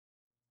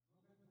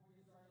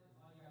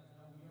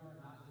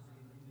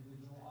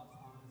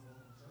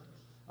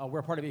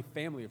we're part of a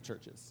family of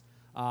churches.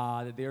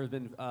 There have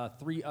been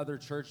 3 other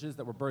churches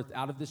that were birthed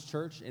out of this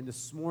church, and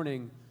this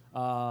morning,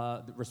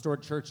 the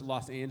Restored Church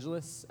Los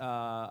Angeles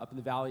up in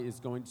the valley is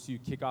going to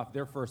kick off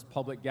their first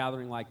public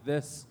gathering like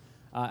this,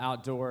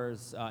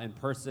 outdoors, in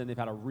person. They've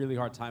had a really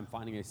hard time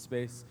finding a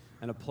space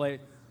and a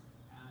place.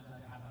 And they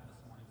have that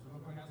this morning. So real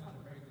quick, I just want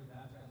to pray through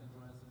that. You guys can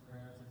join us in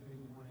prayer. It's a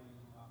big morning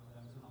for them.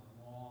 It's been a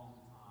long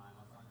time.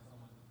 I was talking to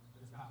someone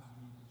this past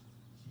week, which is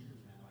in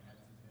tears, man. Like, I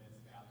see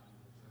this gathering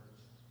in the church.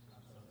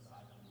 I'm so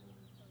excited I'm able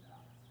to do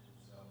that.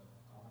 And so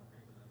I want to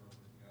pray for them real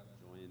quick. You guys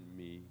join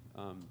me.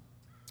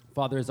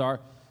 Father, as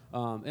our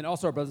and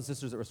also our brothers and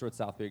sisters at Restored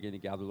South Bay are getting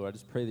to gather, Lord, I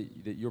just pray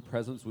that your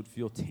presence would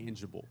feel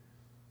tangible.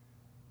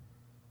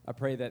 I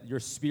pray that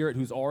your Spirit,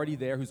 who's already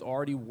there, who's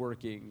already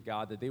working,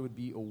 God, that they would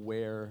be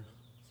aware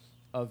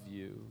of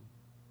you.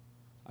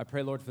 I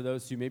pray, Lord, for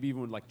those who maybe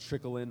even would like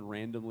trickle in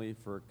randomly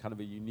for kind of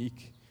a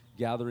unique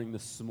gathering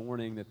this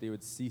morning, that they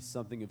would see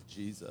something of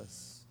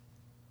Jesus,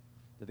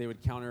 that they would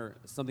encounter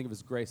something of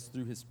his grace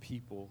through his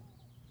people.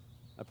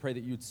 I pray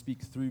that you would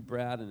speak through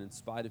Brad and in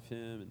spite of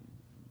him, and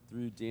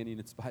through Danny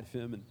and in spite of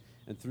him,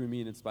 and through me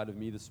and in spite of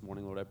me this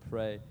morning, Lord. I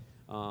pray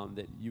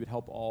that you would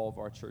help all of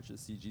our churches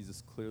see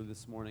Jesus clearly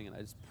this morning, and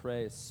I just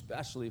pray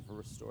especially for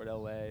Restored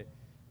LA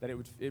that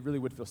it really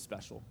would feel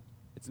special.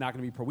 It's not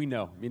going to be, we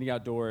know, meeting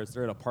outdoors,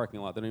 they're in a parking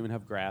lot, they don't even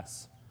have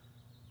grass.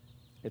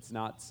 It's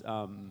not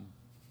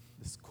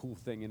this cool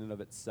thing in and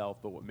of itself,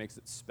 but what makes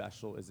it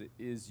special is it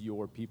is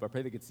your people. I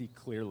pray they could see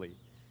clearly.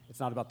 It's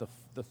not about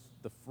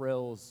the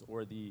frills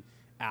or the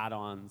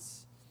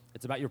add-ons.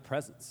 It's about your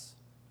presence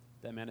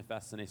that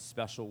manifests in a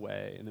special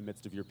way in the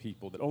midst of your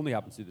people that only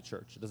happens through the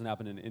church. It doesn't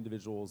happen in an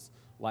individual's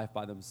life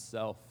by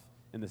themselves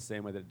in the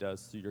same way that it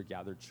does through your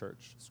gathered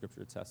church.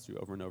 Scripture attests to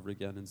over and over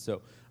again. And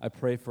so I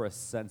pray for a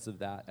sense of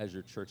that as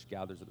your church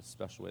gathers in a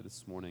special way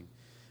this morning.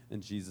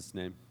 In Jesus'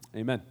 name,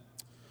 amen.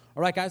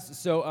 All right, guys,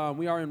 so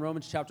we are in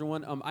Romans chapter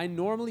 1. I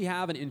normally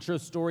have an intro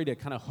story to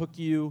kind of hook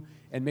you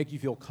and make you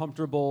feel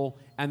comfortable,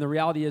 and the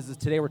reality is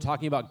today we're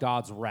talking about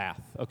God's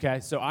wrath, okay?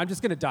 So I'm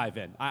just going to dive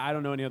in. I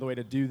don't know any other way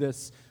to do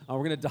this.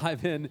 We're going to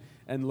dive in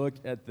and look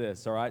at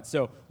this, all right?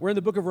 So we're in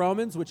the book of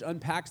Romans, which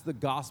unpacks the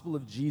gospel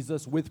of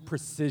Jesus with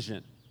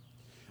precision.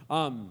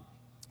 In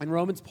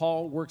Romans,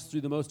 Paul works through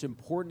the most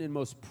important and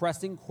most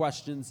pressing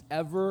questions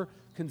ever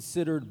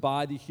considered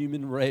by the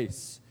human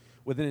race,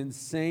 with an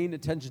insane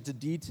attention to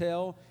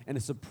detail and a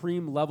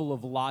supreme level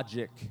of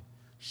logic,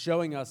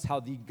 showing us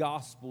how the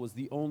gospel is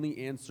the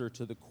only answer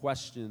to the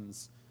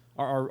questions,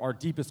 our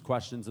deepest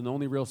questions, and the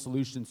only real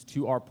solutions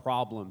to our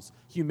problems.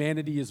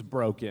 Humanity is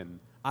broken.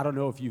 I don't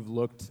know if you've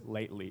looked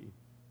lately.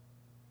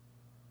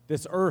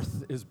 This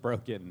earth is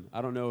broken.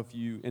 I don't know if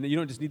and you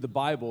don't just need the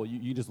Bible,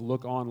 you just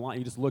look online,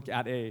 you just look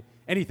at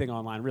anything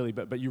online, really,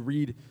 but you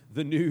read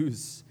the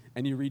news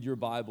and you read your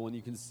Bible and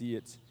you can see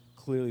it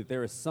clearly.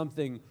 There is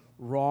something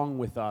wrong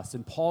with us.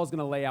 And Paul's going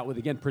to lay out with,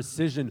 again,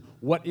 precision,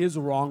 what is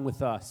wrong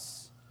with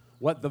us,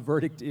 what the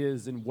verdict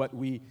is, and what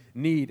we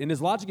need. And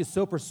his logic is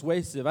so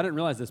persuasive. I didn't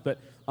realize this,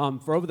 but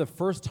for over the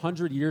first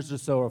 100 years or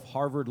so of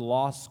Harvard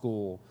Law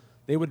School,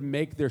 they would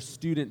make their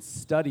students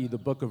study the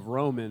book of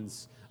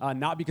Romans,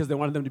 not because they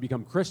wanted them to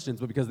become Christians,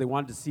 but because they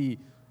wanted to see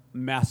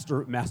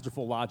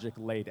masterful logic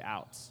laid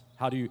out.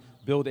 How do you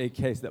build a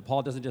case? That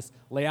Paul doesn't just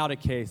lay out a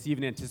case, he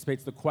even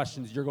anticipates the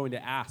questions you're going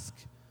to ask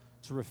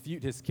to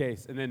refute his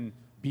case, and then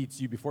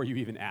beats you before you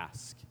even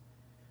ask.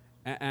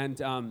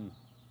 And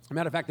as a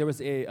matter of fact, there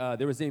was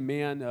a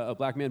man, a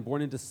black man,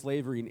 born into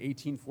slavery in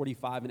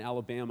 1845 in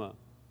Alabama.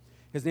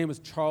 His name was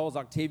Charles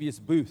Octavius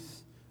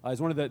Booth. He's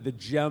one of the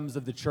gems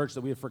of the church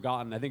that we have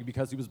forgotten, I think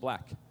because he was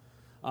black.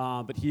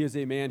 But he is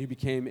a man who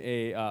became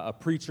a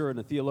preacher and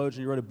a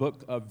theologian. He wrote a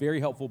book, a very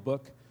helpful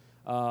book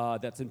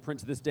that's in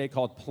print to this day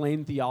called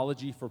Plain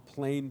Theology for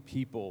Plain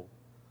People.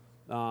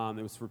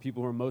 It was for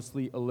people who are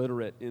mostly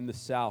illiterate in the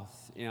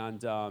South,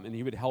 and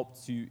he would help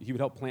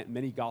plant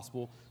many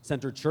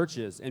gospel-centered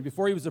churches. And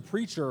before he was a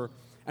preacher,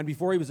 and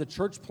before he was a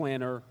church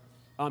planner,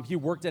 he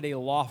worked at a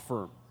law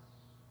firm.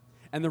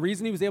 And the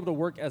reason he was able to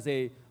work at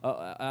a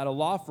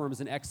law firm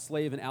as an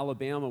ex-slave in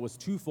Alabama was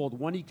twofold.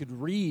 One, he could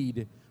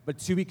read, but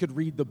two, he could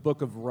read the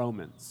book of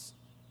Romans.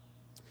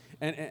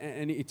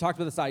 And he talked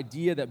about this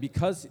idea that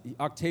because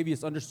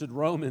Octavius understood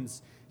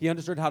Romans, he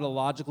understood how to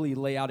logically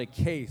lay out a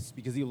case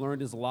because he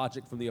learned his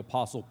logic from the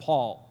Apostle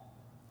Paul.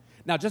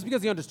 Now, just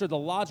because he understood the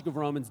logic of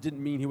Romans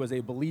didn't mean he was a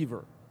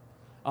believer.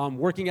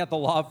 Working at the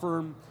law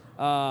firm,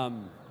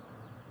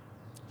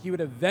 he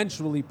would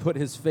eventually put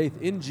his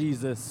faith in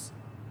Jesus,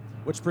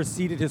 which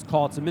preceded his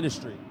call to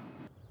ministry.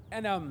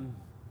 And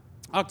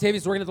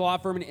Octavius was working at the law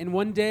firm, and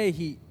one day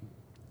he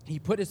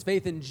put his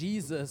faith in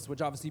Jesus,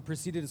 which obviously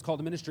preceded his call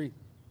to ministry.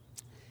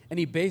 And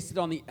he based it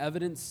on the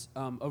evidence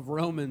of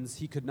Romans.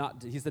 He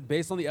said,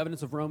 based on the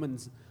evidence of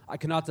Romans, I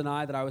cannot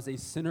deny that I was a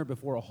sinner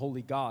before a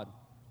holy God.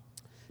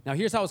 Now,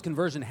 here's how his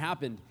conversion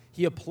happened.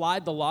 He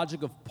applied the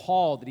logic of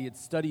Paul that he had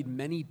studied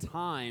many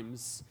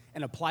times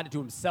and applied it to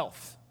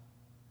himself.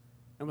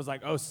 And was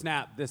like, oh,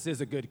 snap, this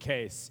is a good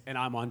case, and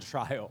I'm on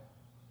trial.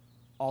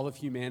 All of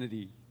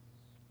humanity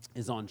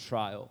is on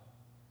trial.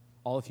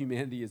 All of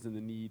humanity is in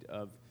the need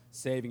of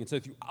saving. And so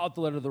throughout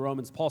the letter to the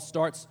Romans, Paul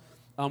starts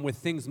with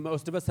things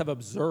most of us have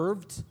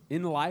observed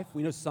in life.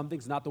 We know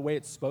something's not the way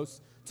it's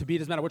supposed to be. It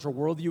doesn't matter what your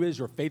worldview is,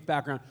 your faith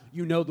background.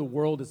 You know the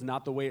world is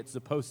not the way it's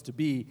supposed to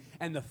be.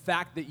 And the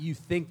fact that you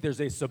think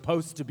there's a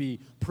supposed to be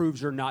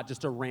proves you're not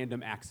just a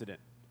random accident.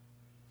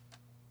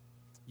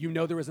 You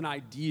know there is an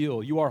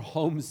ideal. You are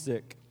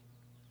homesick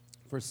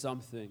for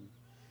something.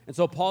 And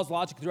so Paul's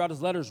logic throughout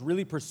his letter is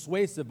really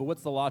persuasive, but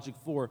what's the logic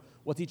for?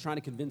 What's he trying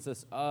to convince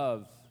us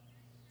of?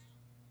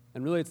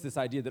 And really it's this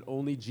idea that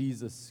only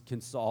Jesus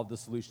can solve the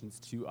solutions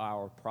to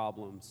our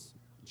problems.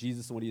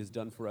 Jesus and what he has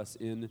done for us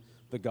in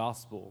the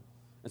gospel.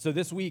 And so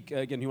this week,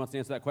 again, he wants to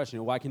answer that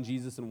question. Why can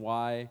Jesus and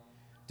what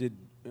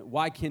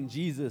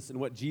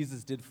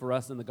Jesus did for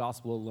us in the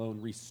gospel alone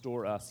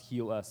restore us,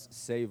 heal us,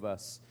 save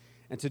us?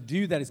 And to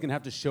do that, he's going to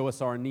have to show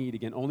us our need.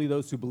 Again, only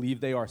those who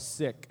believe they are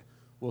sick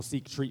will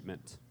seek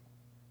treatment.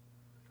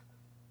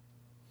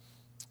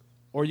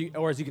 Or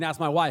as you can ask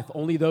my wife,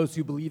 only those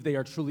who believe they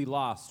are truly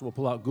lost will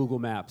pull out Google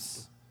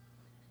Maps.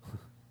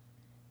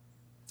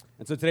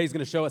 And so today he's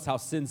going to show us how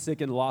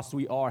sin-sick and lost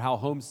we are, how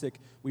homesick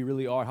we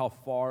really are, how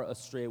far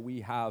astray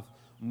we have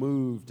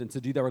moved. And to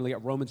do that, we're going to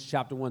look at Romans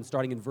chapter 1,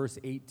 starting in verse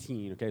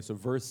 18. Okay, so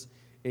verse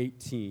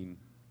 18.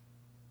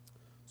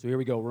 So here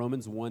we go,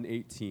 Romans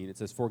 1:18. It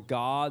says, "For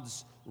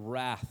God's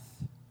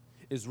wrath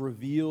is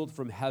revealed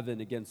from heaven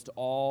against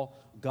all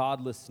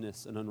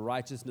godlessness and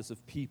unrighteousness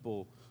of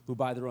people who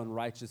by their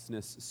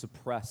unrighteousness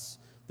suppress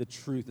the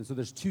truth." And so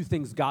there's two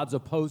things God's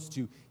opposed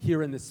to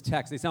here in this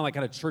text. They sound like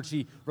kind of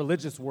churchy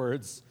religious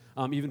words,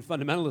 even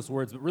fundamentalist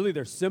words, but really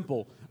they're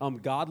simple.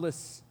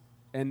 Godless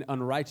and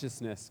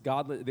unrighteousness.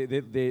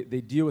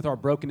 They deal with our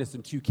brokenness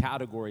in two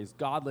categories.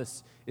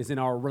 Godless is in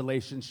our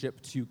relationship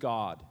to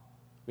God.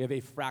 We have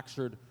a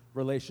fractured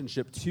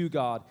relationship to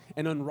God.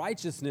 And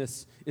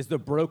unrighteousness is the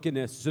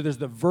brokenness. So there's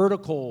the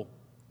vertical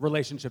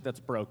relationship that's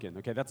broken.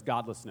 Okay, that's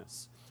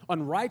godlessness.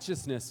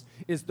 Unrighteousness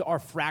is our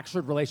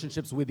fractured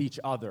relationships with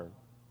each other.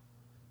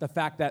 The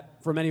fact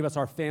that for many of us,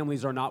 our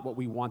families are not what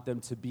we want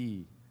them to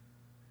be.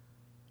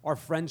 Our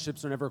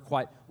friendships are never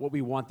quite what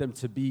we want them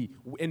to be.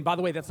 And by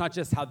the way, that's not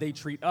just how they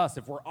treat us.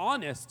 If we're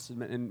honest,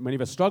 and many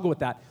of us struggle with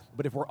that,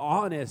 but if we're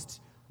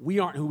honest, we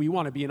aren't who we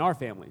want to be in our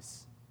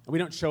families. And we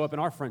don't show up in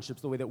our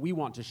friendships the way that we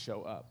want to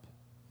show up.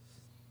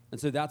 And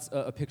so that's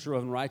a picture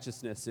of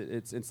unrighteousness.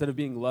 It's instead of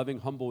being loving,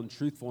 humble, and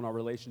truthful in our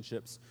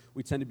relationships,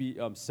 we tend to be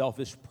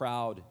selfish,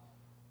 proud,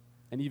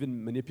 and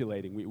even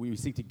manipulating. We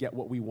seek to get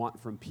what we want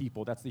from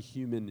people. That's the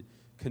human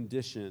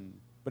condition.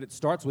 But it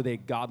starts with a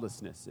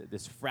godlessness.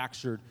 This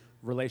fractured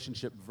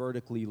relationship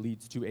vertically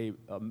leads to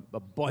a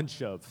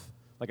bunch of,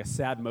 like a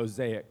sad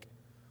mosaic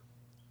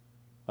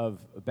of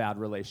bad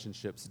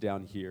relationships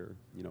down here,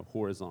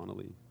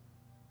 horizontally.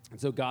 And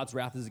so God's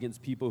wrath is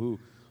against people who,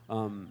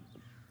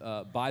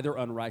 by their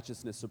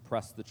unrighteousness,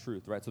 suppress the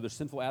truth, right? So their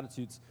sinful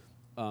attitudes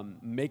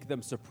make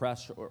them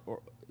suppress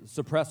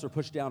or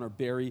push down or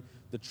bury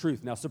the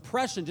truth. Now,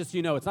 suppression, just so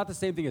you know, it's not the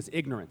same thing as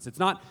ignorance. It's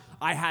not,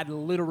 I had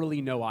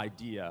literally no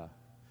idea.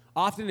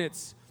 Often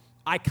it's,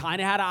 I kind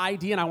of had an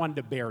idea and I wanted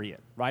to bury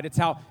it, right? It's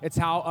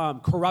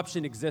how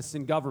corruption exists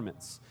in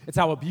governments. It's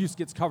how abuse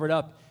gets covered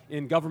up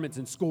in governments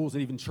and schools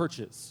and even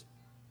churches.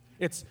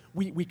 It's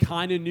we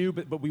kind of knew,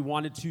 but we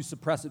wanted to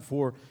suppress it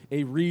for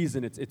a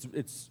reason.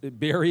 It's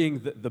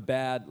burying the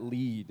bad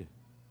lead.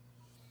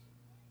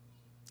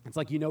 It's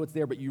like it's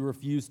there, but you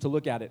refuse to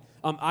look at it.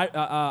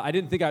 I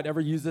didn't think I'd ever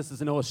use this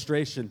as an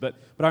illustration, but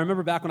I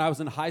remember back when I was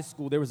in high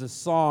school, there was a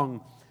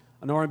song,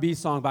 an R&B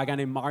song by a guy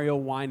named Mario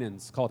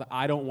Winans called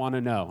 "I Don't Want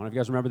to Know." I don't know if you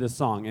guys remember this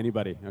song.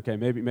 Anybody? Okay,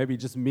 maybe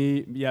just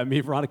me. Yeah,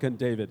 me, Veronica, and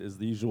David is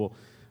the usual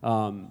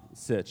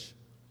sitch.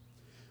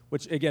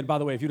 Which, again, by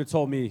the way, if you'd have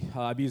told me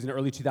I'd be using an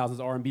early 2000s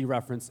R&B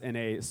reference in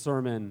a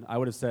sermon, I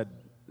would have said,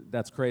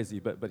 that's crazy,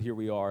 but here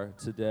we are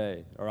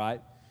today, all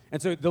right? And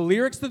so the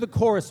lyrics to the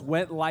chorus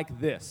went like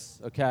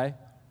this, okay?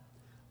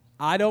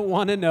 I don't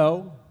want to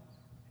know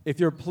if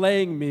you're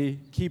playing me,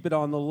 keep it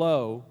on the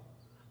low,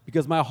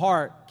 because my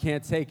heart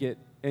can't take it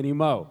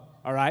anymore,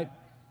 all right?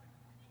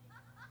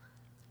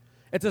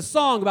 It's a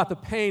song about the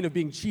pain of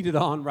being cheated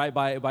on, right,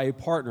 by a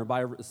partner,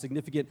 by a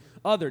significant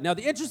other. Now,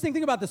 the interesting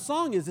thing about the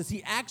song is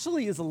he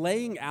actually is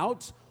laying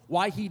out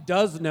why he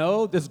does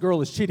know this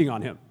girl is cheating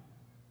on him.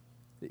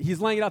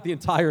 He's laying it out the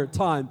entire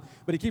time,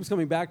 but he keeps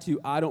coming back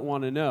to, I don't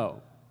want to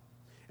know.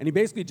 And he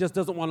basically just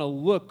doesn't want to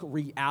look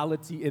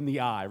reality in the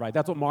eye, right?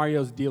 That's what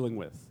Mario's dealing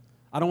with.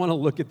 I don't want to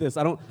look at this.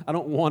 I don't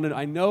want to.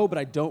 I know, but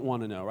I don't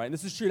want to know, right? And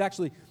this is true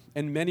actually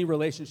in many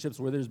relationships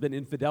where there's been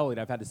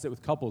infidelity. I've had to sit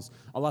with couples.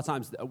 A lot of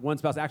times, one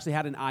spouse actually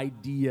had an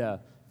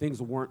idea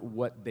things weren't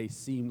what they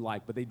seemed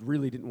like, but they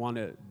really didn't want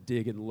to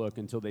dig and look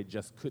until they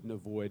just couldn't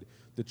avoid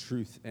the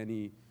truth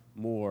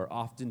anymore.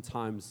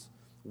 Oftentimes,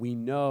 we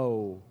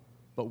know,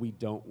 but we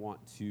don't want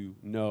to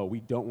know.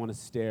 We don't want to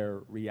stare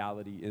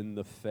reality in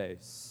the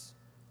face.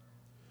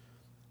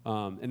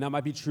 And that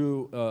might be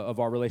true of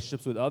our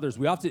relationships with others.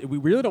 We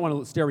really don't want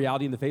to stare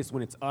reality in the face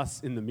when it's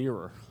us in the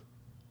mirror.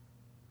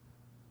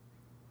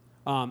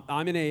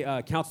 I'm in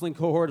a counseling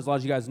cohort. As a lot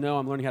of you guys know,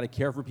 I'm learning how to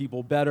care for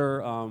people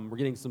better. We're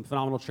getting some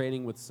phenomenal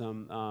training with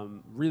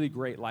some really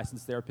great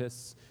licensed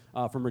therapists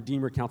from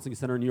Redeemer Counseling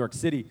Center in New York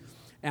City.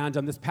 And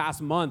this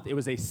past month, it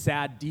was a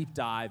sad deep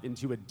dive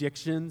into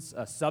addictions,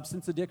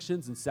 substance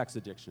addictions, and sex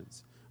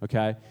addictions,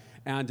 okay?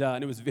 And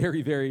it was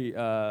very, very,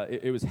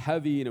 it was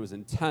heavy and it was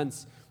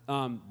intense.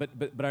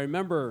 But I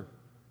remember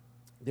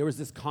there was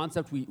this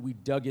concept we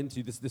dug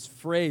into, this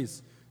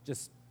phrase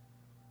just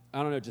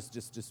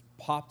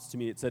popped to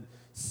me. It said,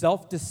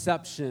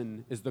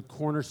 self-deception is the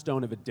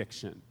cornerstone of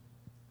addiction.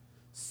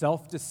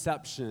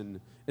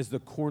 Self-deception is the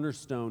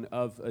cornerstone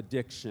of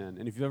addiction.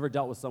 And if you've ever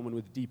dealt with someone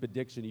with deep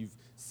addiction, you've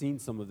seen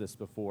some of this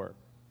before.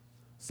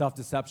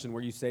 Self-deception,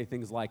 where you say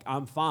things like,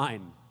 I'm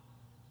fine.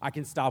 I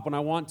can stop when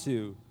I want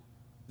to.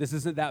 This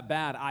isn't that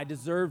bad. I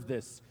deserve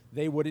this.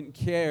 They wouldn't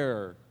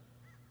care.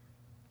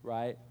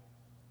 Right?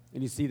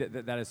 And you see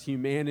that as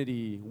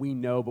humanity, we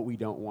know, but we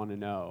don't want to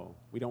know.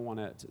 We don't want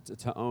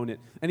to own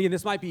it. And again,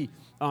 this might be,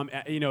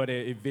 at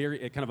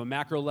a kind of a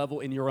macro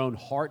level in your own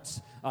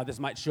heart. This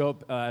might show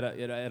up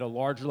at a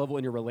larger level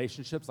in your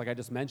relationships, like I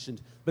just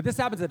mentioned. But this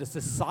happens at a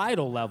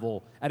societal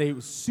level, at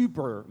a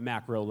super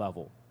macro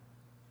level.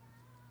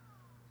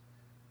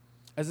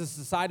 As a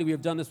society, we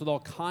have done this with all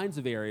kinds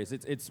of areas.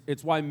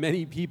 It's why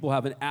many people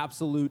have an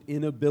absolute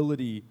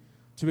inability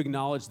to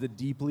acknowledge the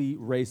deeply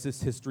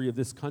racist history of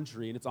this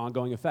country and its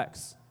ongoing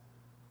effects.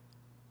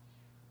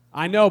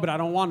 I know, but I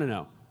don't want to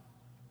know.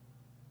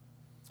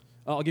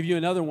 I'll give you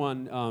another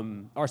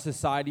one. Our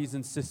society's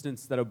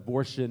insistence that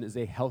abortion is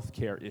a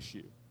healthcare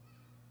issue.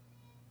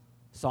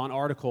 Saw an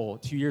article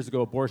 2 years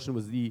ago. Abortion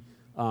was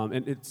not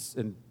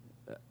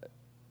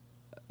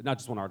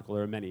just one article.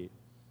 There are many.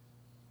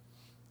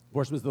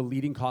 Abortion was the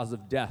leading cause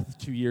of death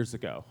 2 years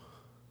ago.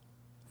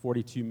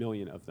 42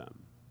 million of them.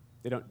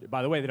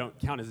 By the way, they don't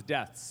count as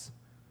deaths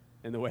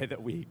in the way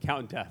that we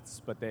count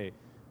deaths, but they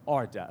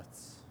are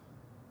deaths.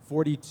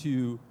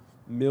 42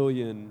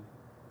 million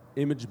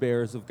image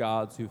bearers of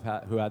gods who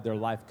had their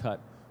life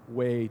cut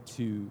way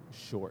too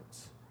short.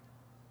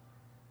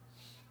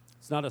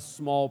 It's not a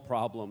small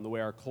problem the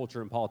way our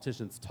culture and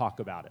politicians talk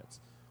about it.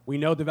 We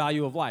know the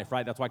value of life,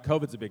 right? That's why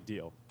COVID's a big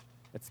deal.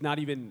 It's not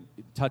even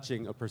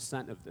touching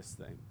 1% of this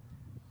thing.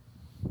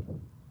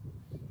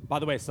 By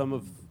the way, some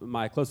of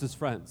my closest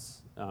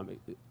friends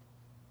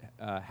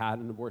had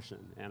an abortion,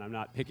 and I'm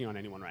not picking on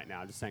anyone right now.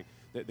 I'm just saying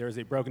that there is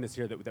a brokenness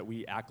here that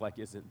we act like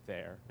isn't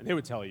there, and they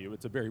would tell you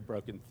it's a very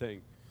broken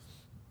thing.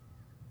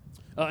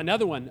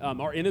 Another one,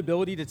 our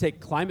inability to take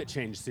climate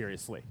change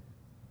seriously.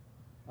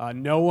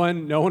 No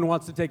one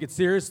wants to take it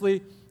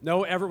seriously.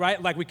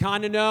 Right? Like we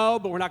kind of know,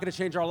 but we're not going to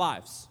change our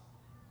lives.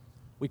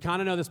 We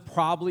kind of know this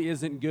probably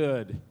isn't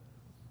good,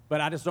 but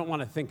I just don't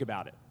want to think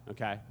about it.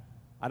 Okay,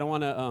 I don't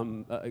want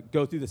to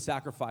go through the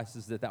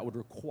sacrifices that would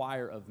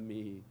require of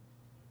me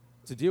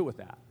to deal with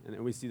that. And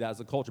we see that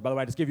as a culture. By the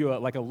way, I just give you a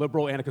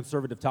liberal and a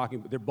conservative talking,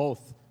 but they're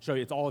both show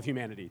you it's all of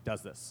humanity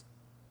does this.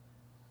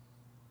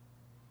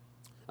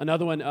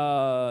 Another one,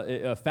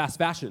 fast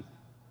fashion.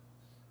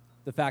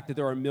 The fact that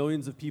there are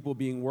millions of people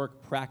being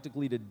worked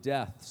practically to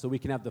death so we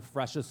can have the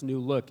freshest new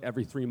look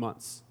every 3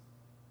 months.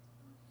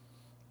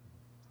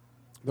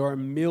 There are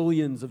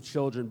millions of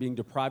children being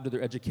deprived of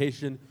their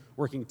education,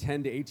 working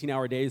 10 to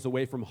 18-hour days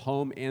away from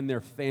home and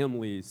their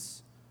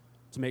families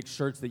to make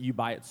shirts that you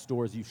buy at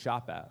stores you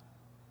shop at.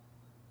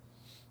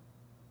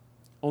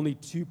 Only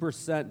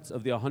 2%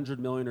 of the 100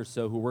 million or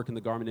so who work in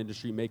the garment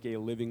industry make a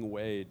living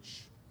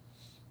wage.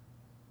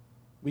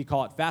 We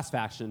call it fast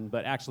fashion,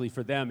 but actually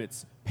for them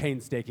it's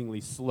painstakingly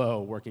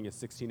slow working a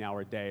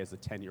 16-hour day as a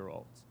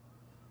 10-year-old.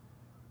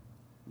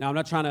 Now, I'm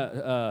not trying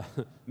to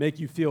make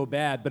you feel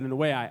bad, but in a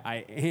way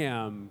I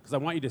am, because I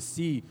want you to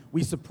see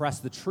we suppress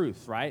the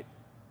truth, right?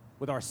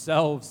 With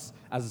ourselves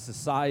as a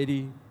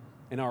society,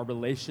 in our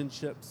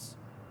relationships.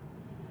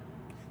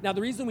 Now,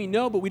 the reason we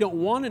know, but we don't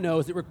want to know,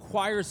 is it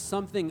requires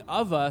something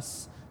of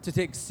us to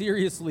take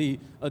seriously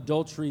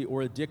adultery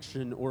or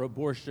addiction or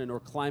abortion or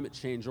climate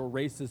change or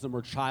racism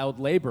or child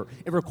labor.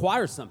 It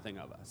requires something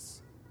of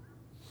us.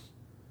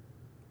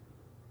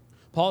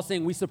 Paul's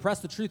saying we suppress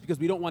the truth because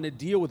we don't want to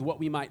deal with what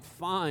we might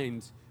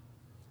find.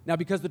 Now,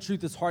 because the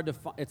truth is hard to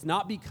find, it's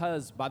not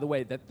because, by the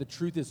way, that the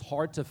truth is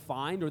hard to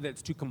find or that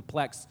it's too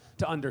complex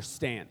to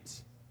understand.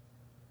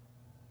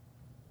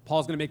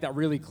 Paul's going to make that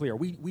really clear.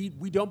 We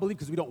don't believe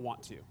because we don't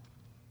want to.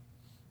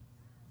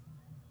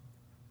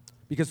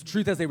 Because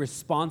truth has a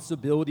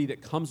responsibility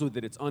that comes with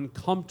it. It's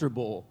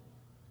uncomfortable.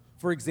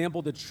 For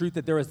example, the truth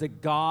that there is a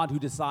God who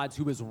decides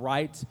who is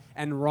right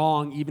and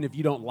wrong, even if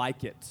you don't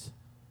like it.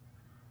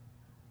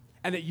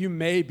 And that you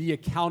may be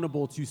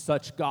accountable to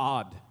such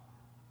God.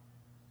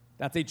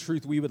 That's a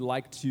truth we would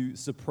like to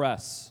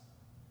suppress.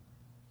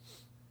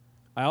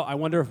 I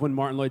wonder if when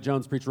Martin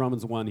Lloyd-Jones preached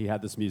Romans 1, he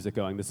had this music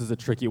going. This is a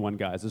tricky one,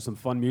 guys. There's some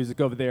fun music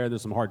over there.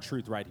 There's some hard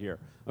truth right here,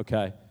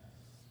 okay?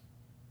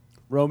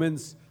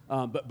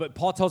 But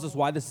Paul tells us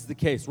why this is the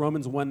case.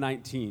 Romans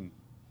 1:19.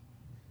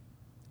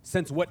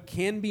 Since what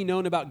can be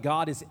known about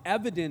God is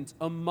evident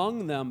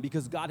among them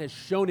because God has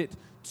shown it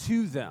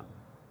to them.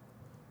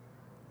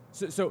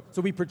 So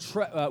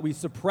we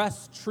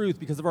suppress truth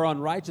because of our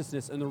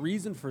unrighteousness, and the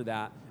reason for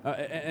that,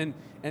 and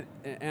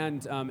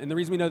the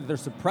reason we know that they're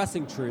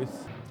suppressing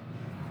truth,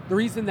 the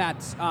reason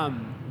that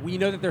we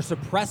know that they're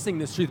suppressing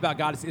this truth about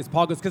God is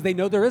Paul goes, because they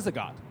know there is a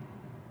God.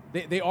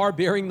 They are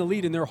bearing the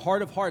lead in their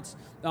heart of hearts.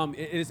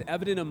 It is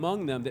evident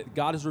among them that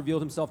God has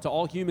revealed himself to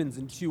all humans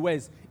in two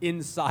ways,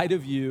 inside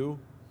of you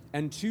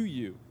and to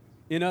you,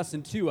 in us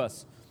and to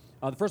us.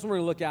 The first one we're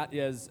going to look at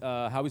is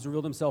how he's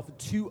revealed himself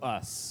to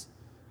us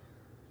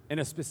in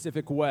a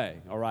specific way,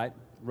 all right?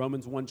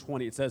 Romans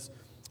 1:20, it says,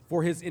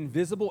 for his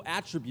invisible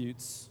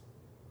attributes,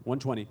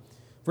 1:20,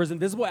 for his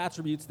invisible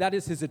attributes, that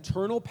is his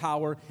eternal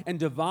power and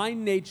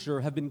divine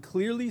nature, have been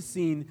clearly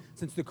seen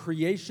since the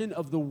creation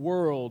of the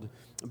world,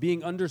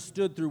 being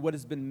understood through what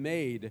has been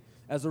made.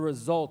 As a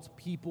result,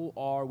 people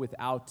are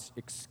without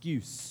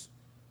excuse.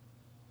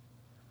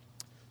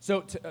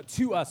 So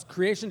to us,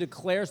 creation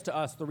declares to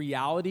us the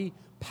reality,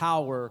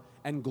 power,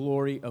 and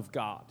glory of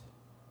God.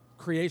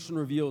 Creation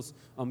reveals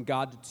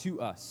God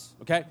to us,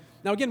 okay?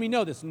 Now, again, we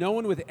know this. No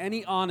one with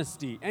any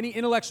honesty, any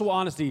intellectual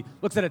honesty,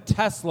 looks at a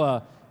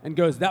Tesla and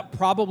goes, that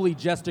probably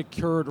just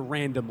occurred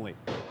randomly.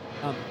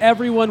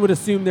 Everyone would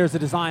assume there's a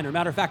designer.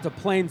 Matter of fact, a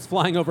plane's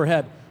flying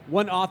overhead.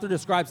 One author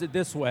describes it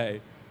this way,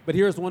 but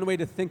here's one way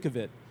to think of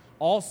it.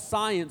 All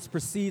science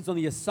proceeds on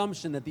the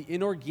assumption that the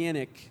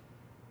inorganic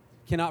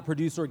cannot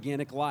produce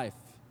organic life.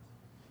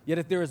 Yet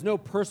if there is no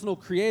personal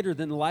creator,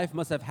 then life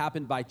must have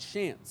happened by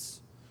chance.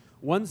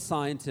 One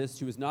scientist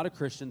who is not a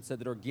Christian said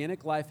that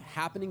organic life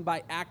happening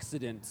by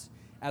accident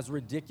as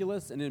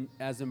ridiculous and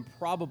as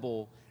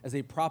improbable as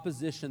a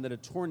proposition that a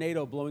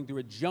tornado blowing through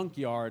a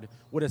junkyard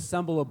would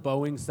assemble a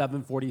Boeing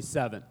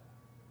 747.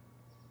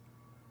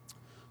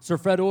 Sir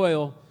Fred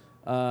Hoyle,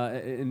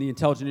 in The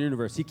Intelligent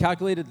Universe, he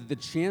calculated that the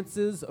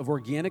chances of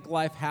organic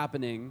life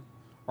happening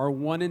are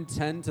 1 in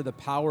 10 to the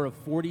power of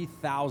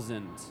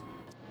 40,000.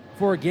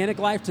 For organic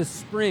life to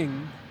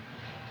spring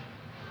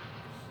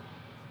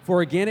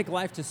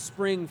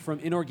from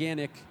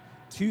inorganic,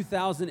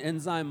 2,000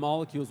 enzyme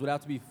molecules would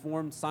have to be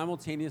formed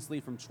simultaneously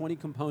from 20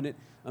 component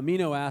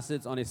amino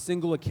acids on a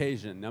single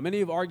occasion. Now, many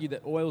have argued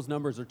that Hoyle's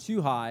numbers are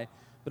too high,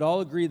 but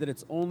all agree that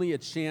it's only a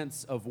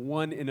chance of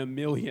 1 in a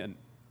million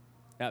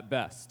at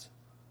best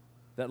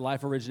that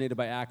life originated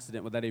by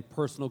accident without a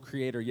personal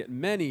creator. Yet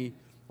many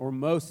or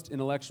most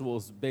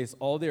intellectuals base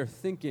all their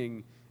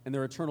thinking and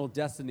their eternal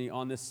destiny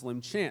on this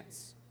slim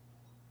chance.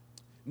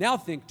 Now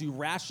think, do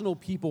rational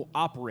people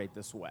operate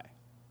this way?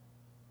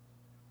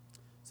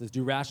 It says,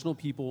 do rational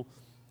people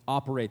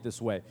operate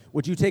this way?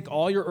 Would you take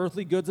all your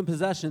earthly goods and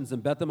possessions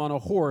and bet them on a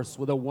horse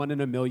with a 1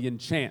 in a million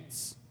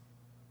chance?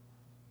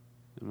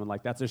 And we're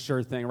like, that's a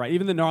sure thing, right?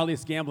 Even the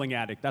gnarliest gambling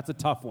addict, that's a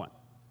tough one.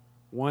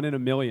 1 in a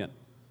million.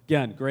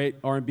 Again, great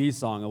R&B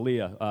song,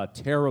 Aaliyah.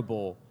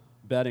 Terrible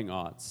betting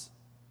odds.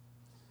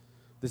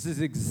 This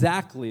is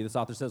exactly, this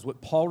author says,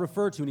 what Paul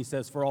referred to when he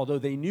says, for although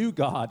they knew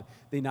God,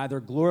 they neither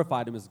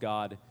glorified him as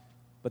God,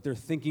 but their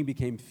thinking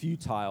became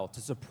futile.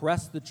 To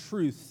suppress the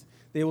truth,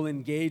 they will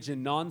engage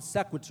in non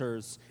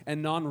sequiturs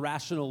and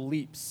non-rational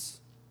leaps.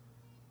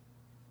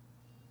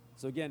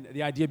 So again,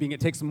 the idea being it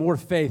takes more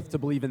faith to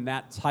believe in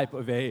that type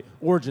of a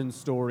origin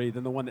story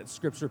than the one that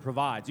Scripture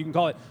provides. You can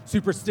call it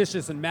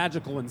superstitious and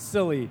magical and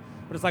silly,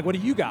 but it's like, what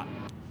do you got?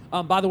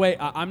 By the way,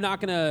 I'm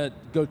not going to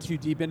go too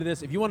deep into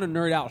this. If you want to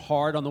nerd out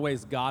hard on the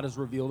ways God has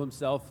revealed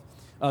himself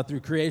through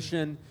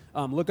creation,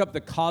 look up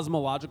the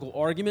cosmological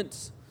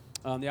argument,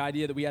 the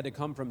idea that we had to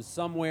come from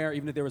somewhere,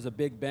 even if there was a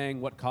big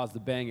bang, what caused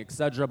the bang,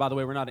 etc. By the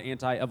way, we're not an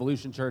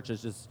anti-evolution church.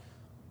 It's just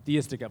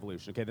theistic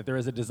evolution, okay, that there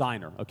is a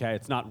designer, okay?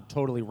 It's not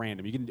totally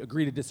random. You can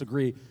agree to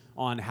disagree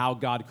on how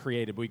God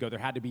created, but we go, there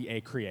had to be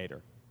a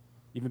creator.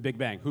 Even Big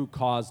Bang, who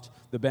caused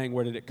the bang?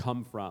 Where did it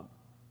come from?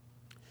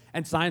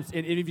 And science,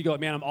 and if you go,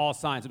 man, I'm all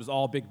science, it was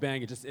all Big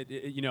Bang,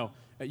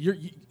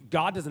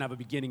 God doesn't have a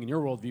beginning in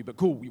your worldview, but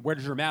cool, where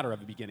does your matter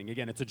have a beginning?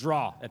 Again, it's a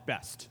draw at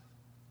best.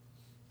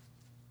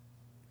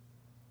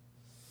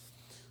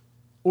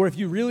 Or if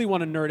you really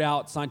want to nerd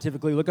out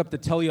scientifically, look up the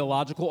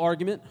teleological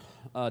argument,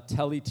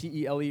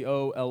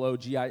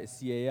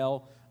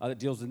 Teleological, that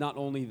deals with not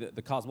only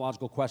the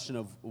cosmological question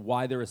of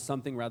why there is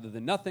something rather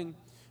than nothing,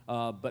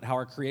 but how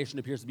our creation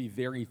appears to be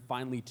very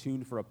finely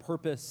tuned for a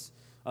purpose.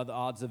 The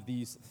odds of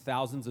these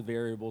thousands of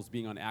variables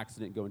being on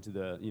accident go into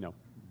the,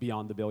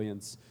 beyond the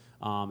billions.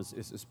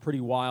 It's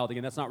pretty wild.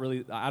 Again, that's not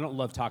really, I don't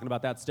love talking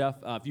about that stuff.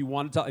 If you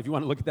want to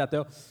look at that,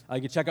 though,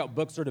 you can check out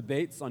Books or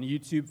Debates on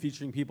YouTube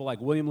featuring people like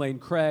William Lane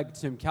Craig,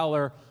 Tim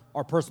Keller,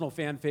 our personal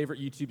fan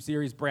favorite YouTube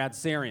series, Brad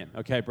Sarian.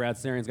 Okay, Brad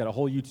Sarian's got a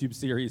whole YouTube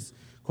series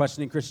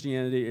questioning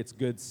Christianity. It's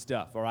good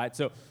stuff, all right?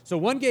 So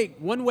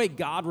one way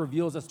God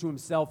reveals us to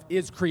himself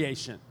is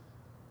creation.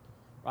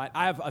 Right?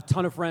 I have a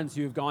ton of friends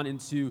who have gone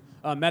into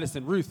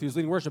medicine. Ruth, who's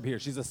leading worship here,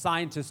 she's a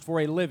scientist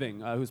for a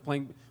living, who's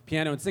playing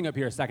piano and sing up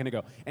here a second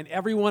ago. And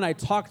everyone I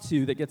talk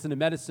to that gets into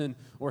medicine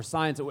or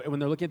science, when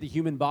they're looking at the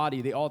human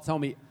body, they all tell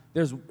me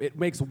it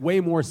makes way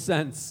more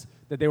sense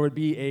that there would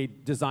be a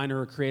designer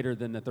or creator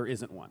than that there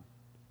isn't one.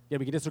 Yeah,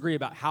 we can disagree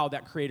about how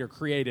that creator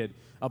created,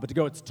 but to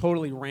go it's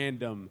totally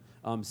random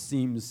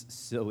seems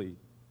silly.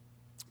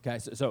 Okay,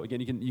 so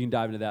again, you can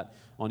dive into that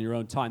on your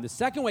own time. The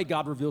second way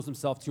God reveals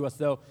himself to us,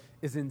 though,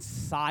 is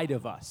inside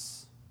of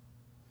us.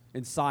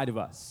 Inside of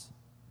us.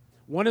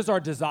 One is our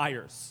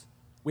desires.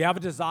 We have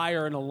a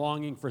desire and a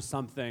longing for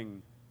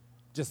something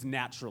just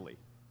naturally.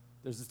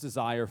 There's this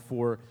desire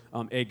for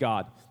a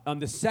God.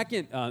 The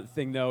second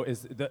thing, though,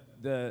 is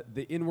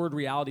the inward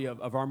reality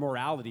of our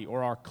morality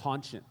or our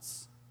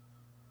conscience.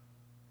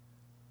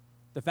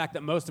 The fact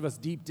that most of us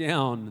deep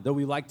down, though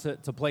we like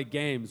to play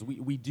games,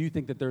 we do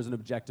think that there's an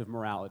objective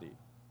morality.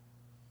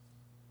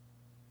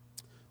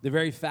 The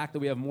very fact that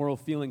we have moral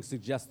feelings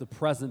suggests the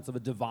presence of a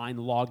divine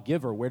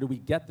lawgiver. Where do we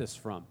get this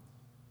from?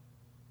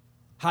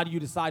 How do you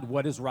decide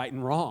what is right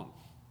and wrong?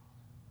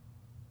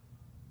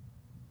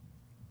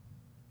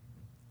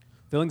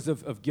 Feelings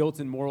of guilt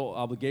and moral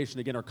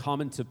obligation, again, are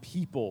common to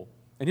people.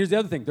 And here's the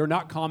other thing. They're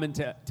not common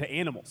to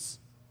animals.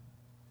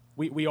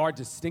 We are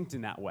distinct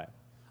in that way.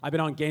 I've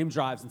been on game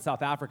drives in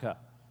South Africa,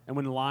 and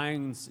when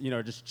lions,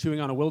 are just chewing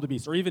on a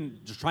wildebeest, or even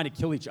just trying to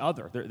kill each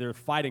other, they're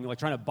fighting, like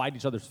trying to bite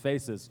each other's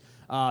faces.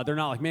 They're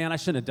not like, man, I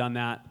shouldn't have done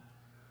that.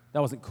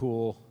 That wasn't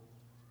cool.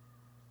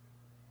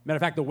 Matter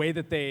of fact, the way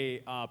that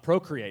they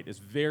procreate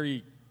is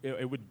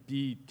it would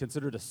be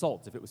considered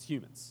assault if it was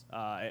humans.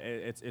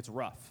 It's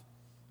rough.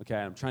 Okay,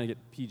 I'm trying to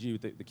get PG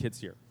with the kids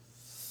here.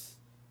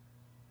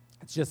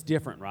 It's just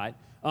different, right?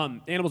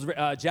 Animals.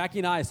 Jackie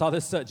and I saw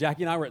this.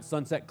 Jackie and I were at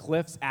Sunset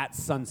Cliffs at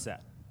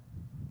sunset.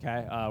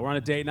 Okay, we're on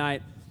a date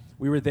night.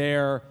 We were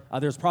there.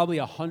 There's probably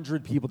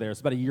 100 people there. It's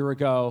about a year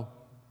ago.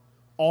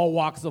 All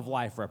walks of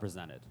life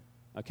represented.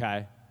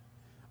 Okay,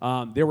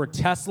 there were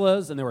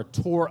Teslas and there were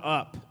tore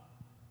up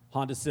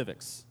Honda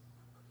Civics.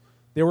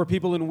 There were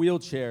people in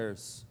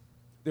wheelchairs.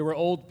 There were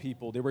old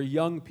people. There were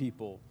young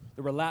people.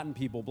 There were Latin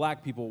people,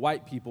 black people,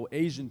 white people,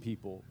 Asian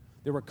people.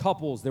 There were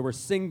couples. There were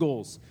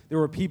singles. There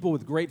were people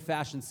with great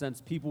fashion sense,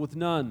 people with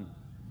none.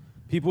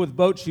 People with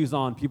boat shoes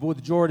on, people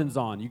with Jordans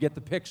on. You get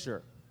the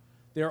picture.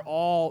 They're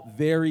all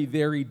very,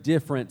 very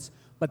different,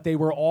 but they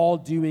were all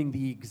doing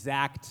the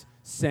exact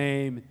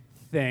same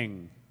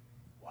thing.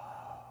 Wow.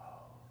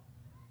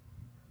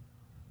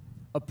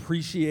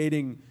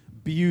 Appreciating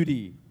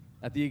beauty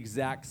at the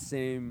exact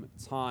same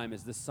time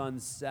as the sun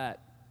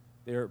set.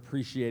 They're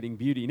appreciating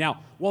beauty.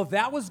 Now, while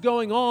that was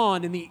going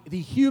on in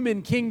the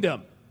human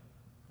kingdom,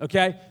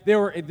 okay,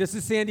 this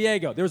is San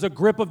Diego. There was a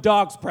grip of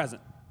dogs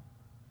present.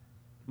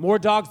 More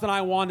dogs than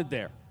I wanted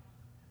there.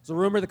 It's a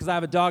rumor that because I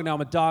have a dog now,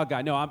 I'm a dog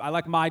guy. No, I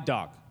like my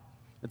dog.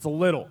 It's a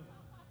little.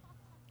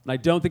 And I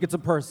don't think it's a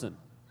person,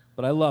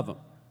 but I love him.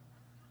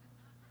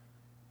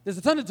 There's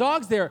a ton of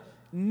dogs there.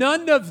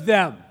 None of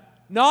them,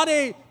 not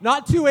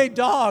to a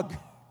dog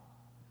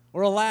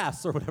or a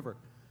lass or whatever.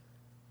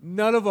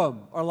 None of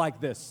them are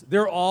like this.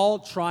 They're all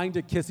trying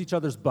to kiss each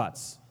other's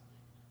butts.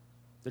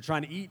 They're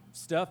trying to eat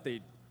stuff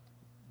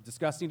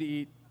disgusting to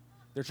eat.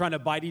 They're trying to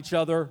bite each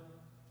other.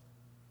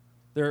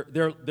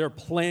 They're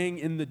playing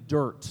in the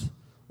dirt,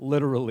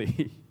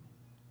 literally.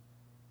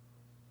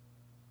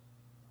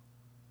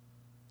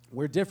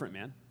 We're different,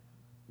 man.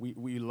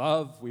 We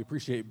love, we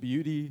appreciate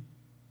beauty.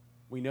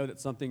 We know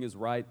that something is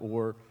right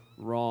or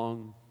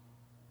wrong.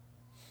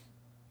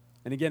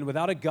 And again,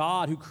 without a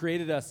God who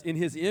created us in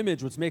his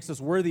image, which makes us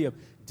worthy of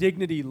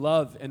dignity,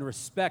 love, and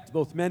respect,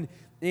 both men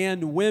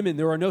and women,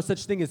 there are no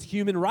such thing as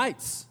human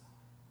rights.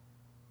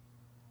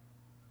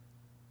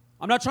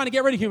 I'm not trying to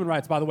get rid of human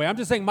rights, by the way. I'm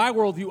just saying my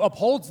worldview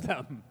upholds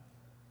them.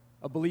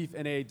 A belief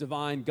in a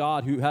divine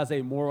God who has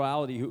a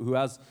morality, who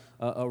has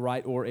a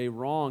right or a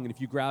wrong. And if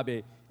you grab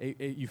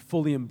you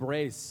fully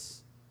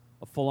embrace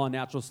a full-on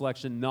natural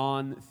selection,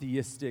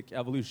 non-theistic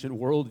evolution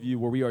worldview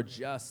where we are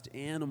just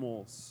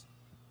animals,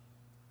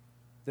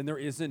 then there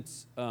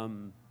isn't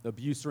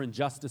abuse or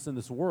injustice in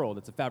this world.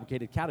 It's a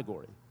fabricated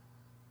category.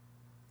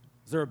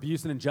 Is there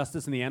abuse and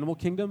injustice in the animal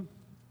kingdom?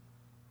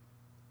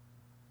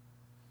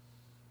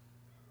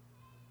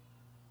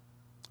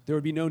 There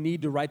would be no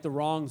need to right the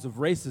wrongs of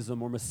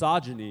racism or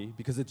misogyny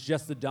because it's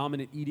just the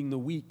dominant eating the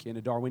weak in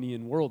a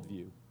Darwinian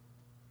worldview.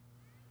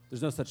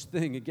 There's no such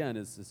thing, again,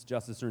 as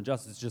justice or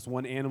injustice. It's just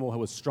one animal who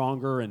was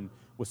stronger and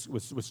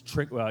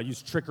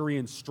used trickery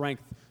and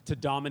strength to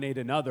dominate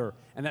another,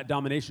 and that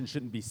domination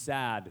shouldn't be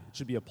sad. It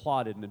should be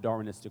applauded in a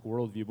Darwinistic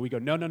worldview. But we go,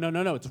 no,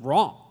 it's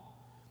wrong.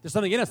 There's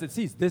something in us that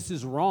sees this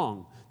is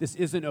wrong. This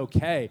isn't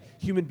okay.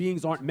 Human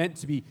beings aren't meant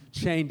to be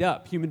chained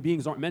up. Human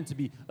beings aren't meant to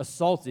be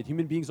assaulted.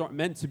 Human beings aren't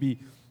meant to be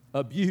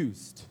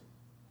abused.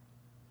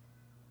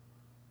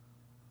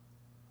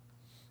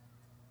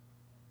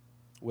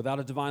 Without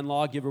a divine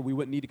lawgiver, we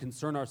wouldn't need to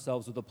concern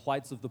ourselves with the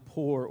plights of the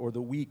poor or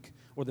the weak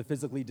or the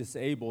physically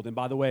disabled. And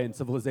by the way, in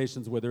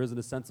civilizations where there isn't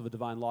a sense of a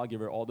divine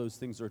lawgiver, all those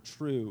things are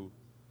true.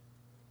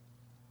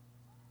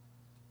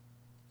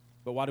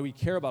 But why do we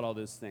care about all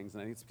those things?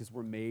 And I think it's because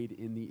we're made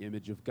in the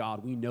image of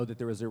God. We know that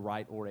there is a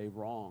right or a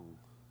wrong.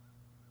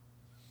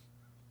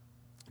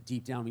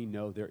 Deep down, we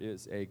know there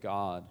is a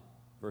God.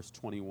 Verse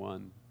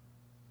 21.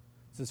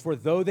 It says, "For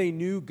though they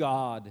knew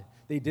God,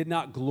 they did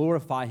not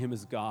glorify him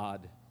as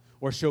God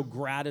or show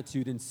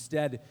gratitude.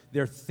 Instead,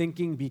 their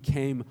thinking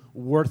became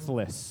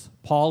worthless.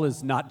 Paul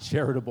is not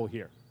charitable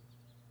here.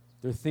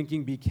 Their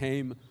thinking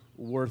became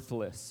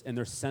worthless, and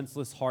their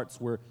senseless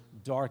hearts were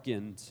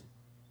darkened.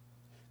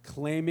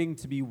 Claiming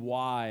to be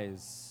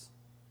wise,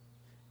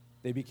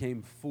 they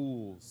became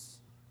fools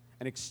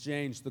and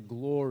exchanged the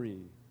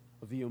glory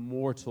of the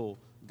immortal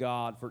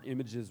God for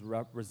images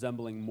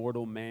resembling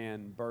mortal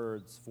man,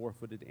 birds,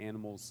 four-footed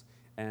animals,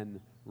 and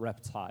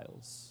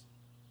reptiles.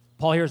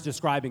 Paul here is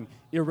describing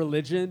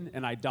irreligion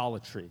and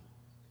idolatry.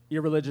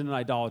 Irreligion and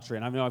idolatry.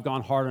 And I know I've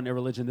gone hard on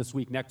irreligion this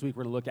week. Next week,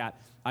 we're going to look at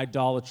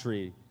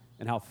idolatry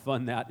and how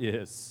fun that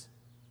is.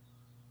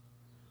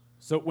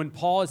 So when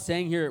Paul is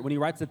saying here, when he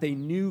writes that they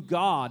knew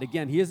God,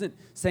 again, he isn't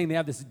saying they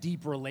have this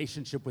deep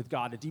relationship with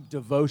God, a deep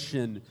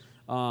devotion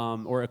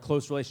or a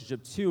close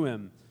relationship to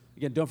him.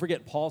 Again, don't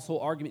forget, Paul's whole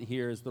argument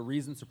here is the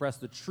reason to suppress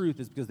the truth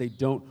is because they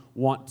don't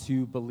want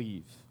to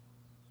believe.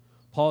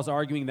 Paul's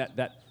arguing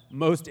that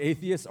most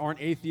atheists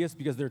aren't atheists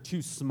because they're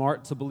too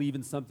smart to believe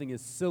in something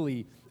as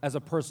silly as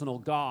a personal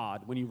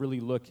God when you really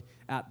look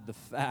at the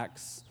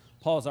facts.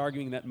 Paul's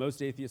arguing that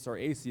most atheists are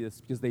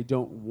atheists because they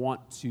don't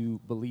want to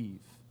believe.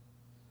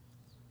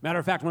 Matter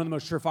of fact, one of the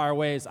most surefire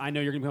ways I know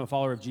you're going to become a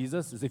follower of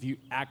Jesus is if you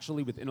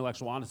actually, with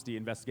intellectual honesty,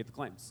 investigate the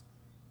claims.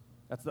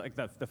 That's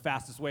the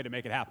fastest way to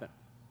make it happen.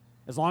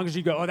 As long as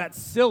you go, oh, that's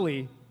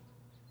silly,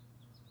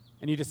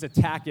 and you just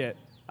attack it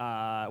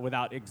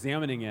without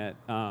examining it,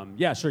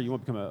 yeah, sure, you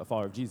won't become a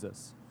follower of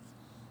Jesus.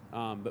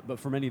 But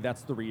for many,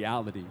 that's the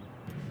reality.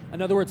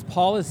 In other words,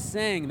 Paul is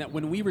saying that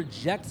when we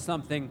reject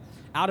something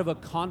out of a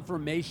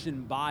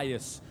confirmation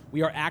bias,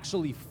 we are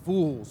actually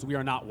fools. We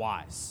are not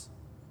wise.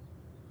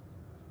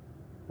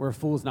 We're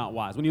fools, not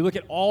wise. When you look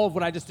at all of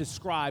what I just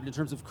described in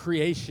terms of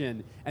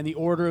creation and the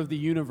order of the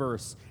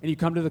universe, and you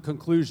come to the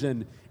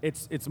conclusion,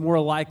 it's more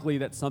likely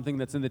that something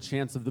that's in the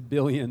chance of the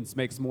billions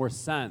makes more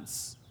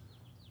sense.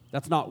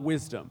 That's not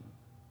wisdom.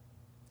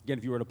 Again,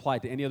 if you were to apply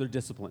it to any other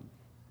discipline.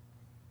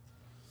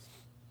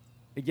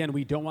 Again,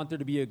 we don't want there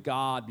to be a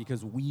God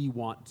because we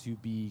want to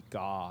be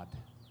God.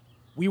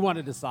 We want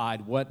to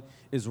decide what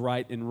is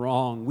right and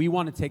wrong. We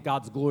want to take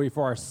God's glory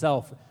for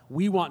ourselves.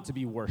 We want to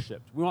be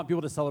worshiped. We want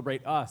people to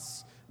celebrate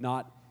us,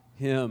 not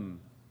Him.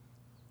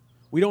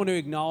 We don't want to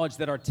acknowledge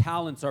that our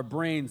talents, our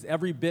brains,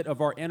 every bit of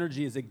our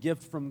energy is a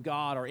gift from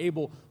God, our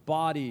able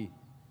body,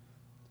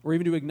 or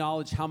even to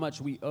acknowledge how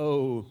much we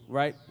owe,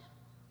 right?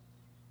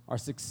 Our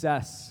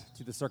success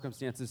to the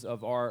circumstances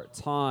of our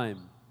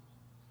time.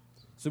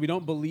 So we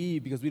don't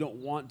believe because we don't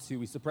want to.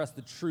 We suppress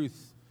the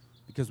truth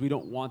because we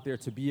don't want there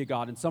to be a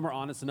God. And some are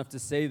honest enough to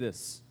say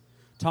this.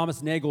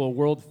 Thomas Nagel, a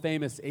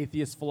world-famous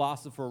atheist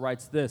philosopher,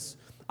 writes this: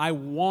 I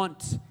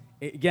want,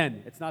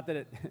 again, it's not that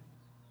it,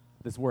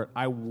 this word,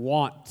 I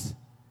want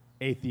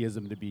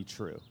atheism to be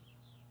true.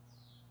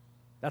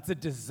 That's a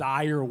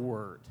desire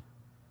word.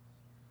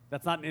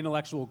 That's not an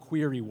intellectual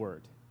query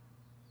word.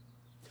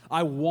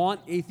 I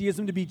want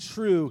atheism to be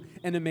true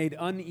and am made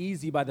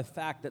uneasy by the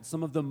fact that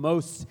some of the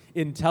most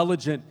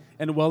intelligent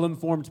and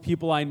well-informed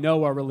people I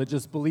know are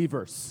religious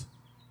believers.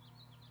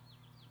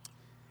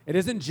 It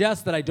isn't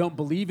just that I don't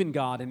believe in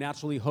God and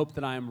naturally hope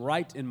that I am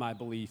right in my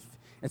belief.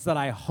 It's that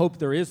I hope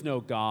there is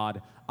no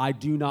God. I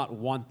do not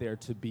want there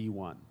to be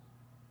one.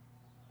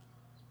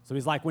 So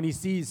he's like, when he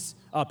sees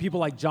people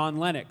like John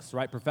Lennox,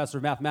 right, professor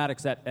of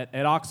mathematics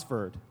at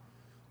Oxford,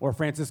 or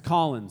Francis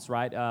Collins,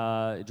 right,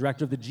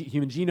 director of the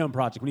Human Genome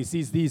Project, when he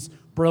sees these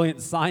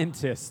brilliant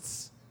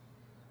scientists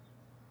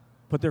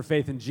put their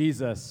faith in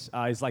Jesus,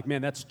 he's like,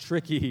 man, that's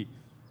tricky,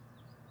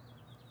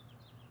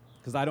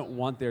 because I don't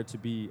want there to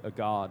be a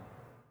God.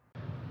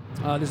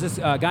 There's this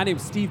guy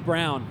named Steve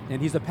Brown,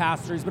 and he's a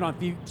pastor. He's been on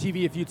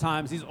TV a few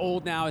times. He's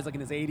old now. He's like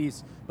in his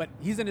 80s, but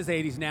he's in his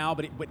 80s now,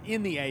 but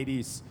in the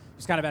 80s,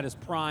 he's kind of at his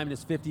prime, in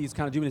his 50s,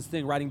 kind of doing his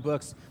thing, writing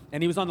books,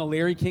 and he was on the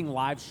Larry King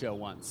live show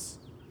once.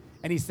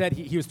 And he said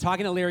he was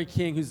talking to Larry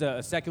King, who's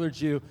a secular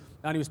Jew,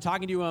 and he was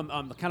talking to him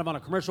kind of on a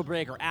commercial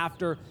break or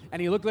after,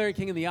 and he looked Larry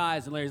King in the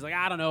eyes, and Larry's like,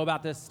 I don't know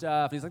about this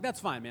stuff. And he's like, that's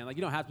fine, man. Like,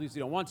 you don't have to if you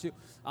don't want to,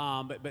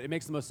 but it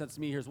makes the most sense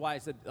to me. Here's why. He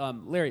said,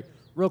 Larry,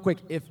 real quick,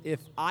 if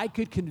I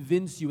could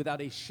convince you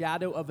without a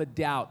shadow of a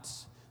doubt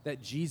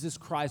that Jesus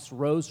Christ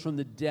rose from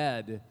the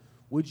dead,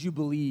 would you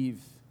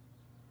believe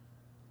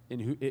in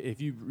who,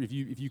 if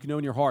you know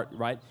in your heart,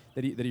 right,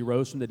 that he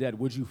rose from the dead,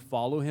 would you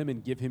follow him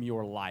and give him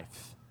your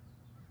life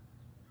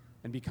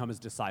and become his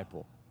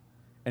disciple?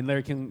 And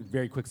Larry King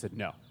very quick said,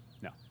 no.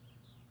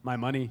 My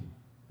money,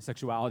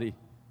 sexuality,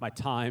 my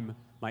time,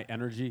 my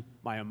energy,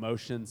 my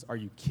emotions, are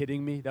you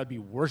kidding me? That would be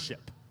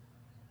worship.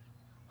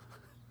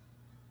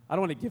 I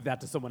don't want to give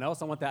that to someone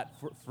else. I want that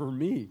for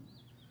me.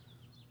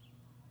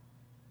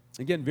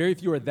 Again, very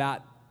few are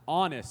that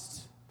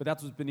honest, but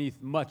that's what's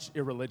beneath much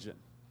irreligion.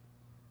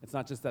 It's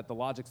not just that the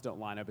logics don't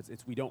line up,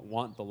 it's we don't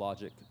want the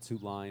logic to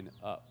line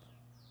up.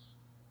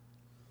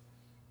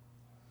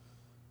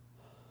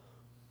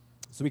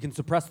 So we can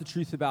suppress the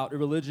truth about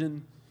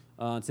irreligion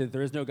and say that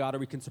there is no God, or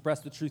we can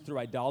suppress the truth through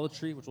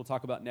idolatry, which we'll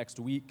talk about next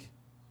week.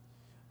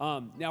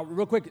 Now,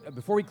 real quick,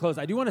 before we close,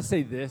 I do want to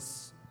say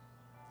this.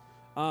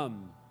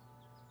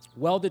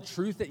 Well, the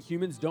truth that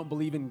humans don't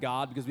believe in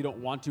God because we don't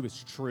want to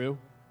is true.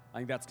 I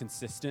think that's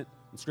consistent,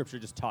 and Scripture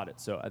just taught it,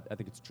 so I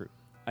think it's true.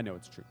 I know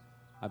it's true.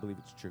 I believe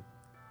it's true.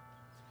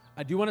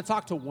 I do want to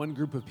talk to one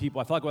group of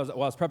people. I feel like while I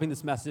was prepping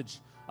this message,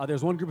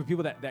 there's one group of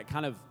people that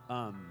kind of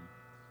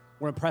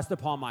were impressed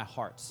upon my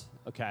heart,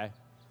 okay?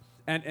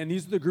 And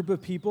these are the group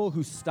of people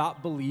who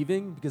stopped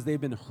believing because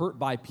they've been hurt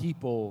by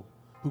people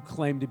who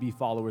claim to be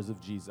followers of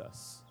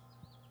Jesus.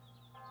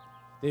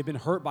 They've been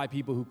hurt by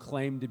people who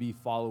claim to be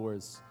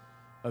followers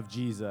of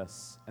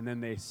Jesus, and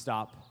then they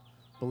stop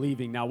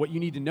believing. Now, what you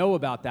need to know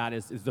about that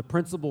is the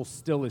principle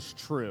still is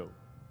true.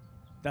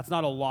 That's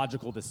not a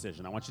logical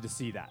decision. I want you to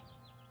see that.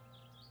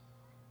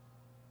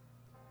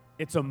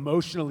 It's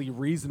emotionally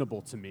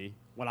reasonable to me.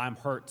 When I'm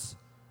hurt,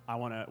 I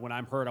want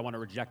to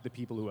reject the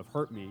people who have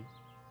hurt me.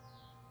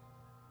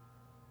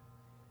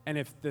 And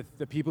if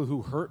the people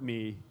who hurt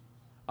me,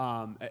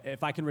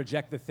 if I can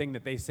reject the thing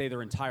that they say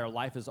their entire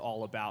life is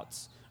all about,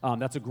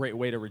 that's a great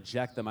way to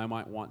reject them. I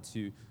might want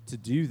to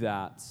do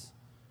that.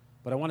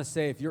 But I want to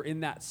say, if you're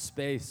in that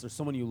space or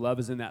someone you love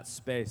is in that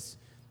space,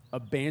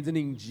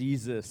 abandoning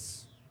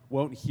Jesus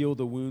won't heal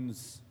the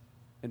wounds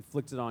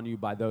inflicted on you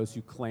by those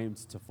who claimed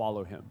to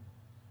follow him.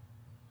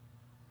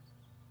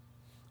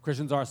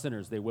 Christians are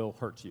sinners. They will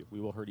hurt you. We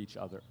will hurt each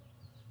other.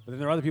 But then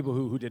there are other people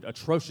who did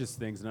atrocious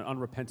things in an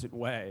unrepentant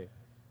way,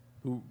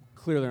 who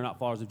clearly are not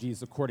followers of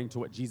Jesus according to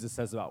what Jesus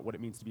says about what it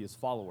means to be his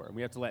follower. And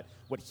we have to let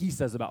what he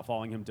says about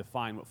following him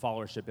define what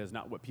followership is,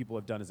 not what people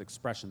have done as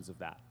expressions of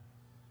that.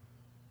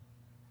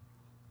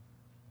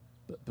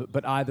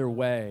 But either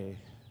way,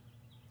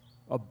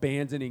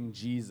 abandoning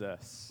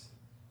Jesus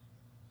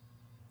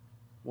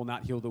will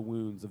not heal the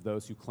wounds of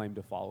those who claim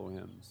to follow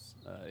him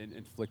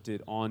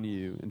inflicted on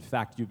you. In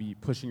fact, you'll be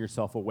pushing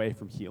yourself away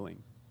from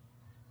healing.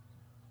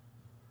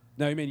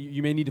 Now,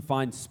 you may need to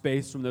find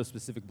space from those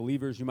specific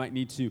believers. You might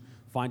need to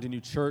find a new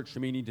church.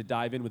 You may need to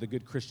dive in with a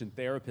good Christian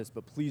therapist,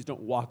 but please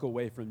don't walk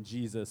away from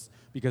Jesus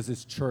because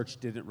his church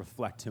didn't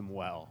reflect him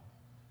well.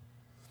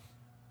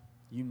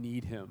 You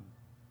need him,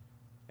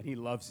 and he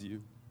loves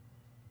you.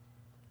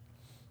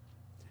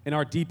 In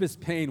our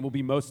deepest pain, we'll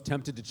be most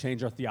tempted to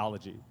change our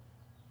theology.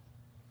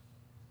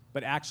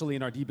 But actually,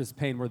 in our deepest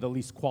pain, we're the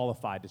least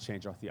qualified to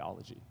change our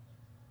theology.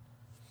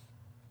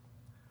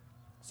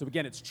 So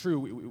again, it's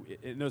true.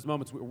 In those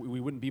moments, we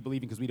wouldn't be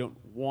believing because we don't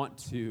want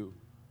to.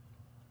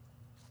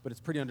 But it's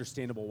pretty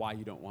understandable why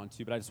you don't want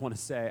to. But I just want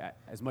to say,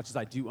 as much as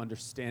I do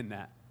understand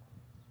that,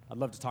 I'd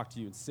love to talk to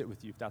you and sit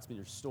with you if that's been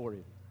your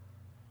story.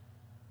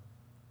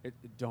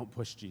 Don't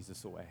push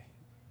Jesus away.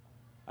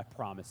 I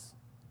promise.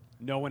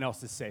 No one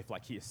else is safe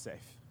like he is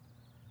safe.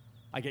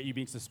 I get you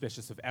being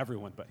suspicious of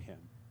everyone but him.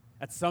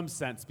 At some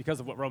sense, because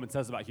of what Romans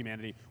says about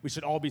humanity, we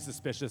should all be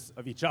suspicious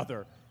of each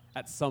other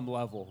at some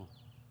level.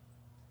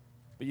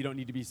 But you don't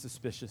need to be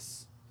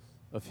suspicious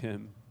of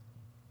him.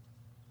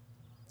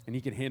 And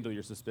he can handle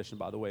your suspicion,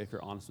 by the way, if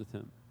you're honest with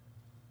him.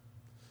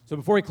 So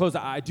before we close,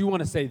 I do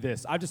want to say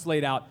this. I've just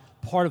laid out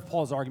part of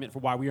Paul's argument for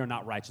why we are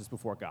not righteous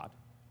before God.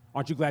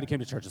 Aren't you glad you came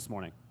to church this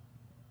morning?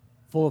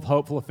 Full of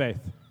hope, full of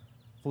faith,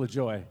 full of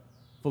joy,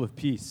 full of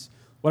peace.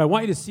 What I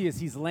want you to see is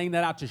he's laying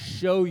that out to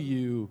show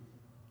you,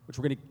 which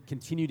we're going to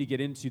continue to get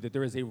into, that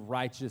there is a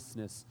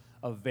righteousness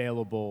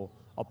available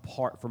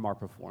apart from our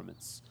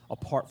performance,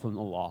 apart from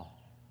the law.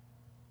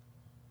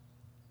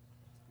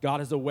 God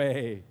has a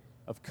way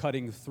of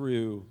cutting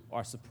through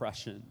our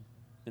suppression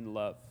in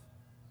love.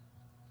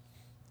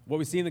 What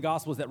we see in the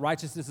gospel is that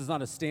righteousness is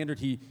not a standard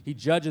he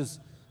judges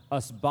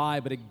us by,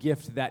 but a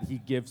gift that he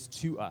gives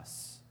to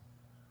us.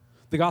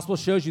 The gospel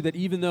shows you that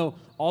even though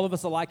all of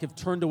us alike have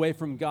turned away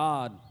from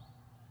God,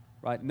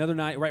 right? Another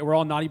night, right? We're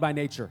all naughty by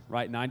nature,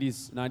 right?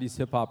 90s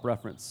hip hop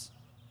reference.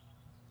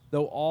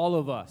 Though all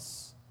of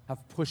us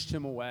have pushed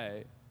him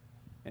away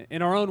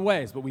in our own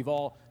ways, but we've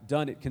all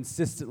done it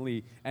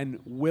consistently and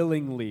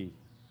willingly.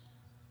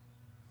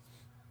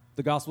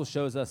 The gospel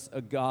shows us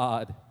a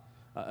God.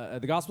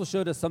 The gospel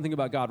showed us something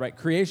about God, right?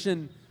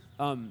 Creation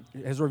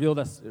has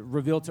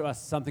revealed to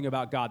us something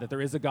about God, that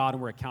there is a God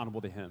and we're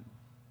accountable to him.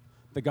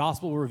 The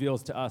gospel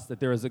reveals to us that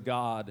there is a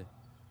God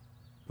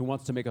who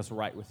wants to make us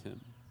right with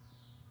him.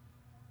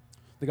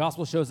 The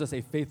gospel shows us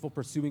a faithful,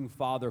 pursuing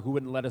Father who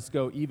wouldn't let us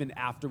go even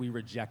after we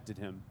rejected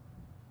him.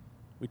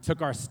 We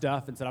took our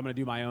stuff and said, I'm going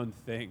to do my own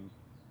thing.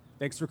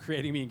 Thanks for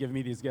creating me and giving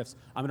me these gifts.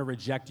 I'm going to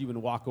reject you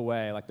and walk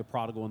away, like the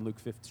prodigal in Luke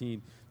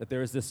 15. That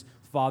there is this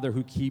Father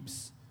who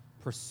keeps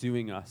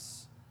pursuing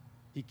us.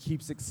 He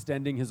keeps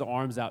extending his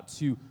arms out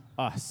to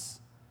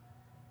us.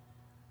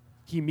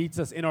 He meets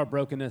us in our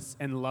brokenness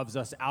and loves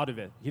us out of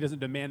it. He doesn't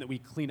demand that we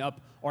clean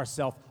up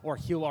ourselves or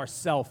heal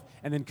ourselves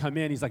and then come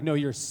in. He's like, no,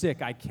 you're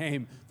sick. I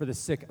came for the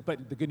sick.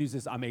 But the good news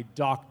is I'm a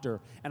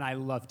doctor and I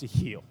love to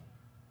heal.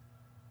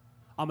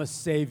 I'm a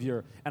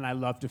savior and I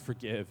love to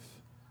forgive.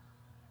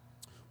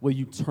 Will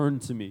you turn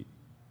to me?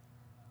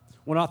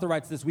 One author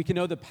writes this: we can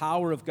know the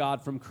power of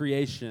God from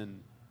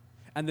creation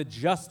and the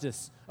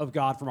justice of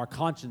God from our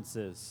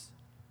consciences,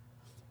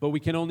 but we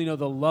can only know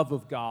the love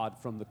of God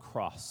from the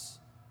cross.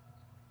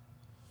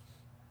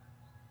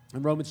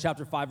 In Romans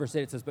chapter 5, verse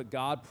 8, it says, "But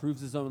God proves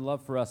his own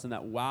love for us in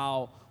that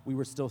while we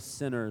were still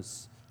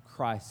sinners,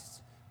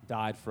 Christ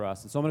died for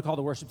us." And so I'm going to call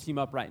the worship team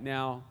up right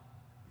now.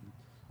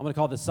 I'm going to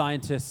call the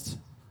scientist.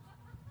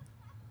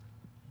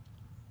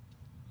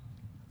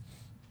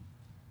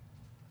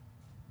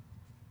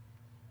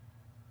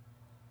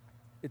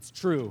 It's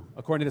true,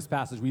 according to this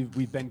passage,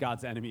 we've been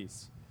God's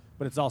enemies.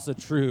 But it's also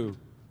true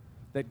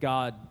that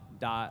God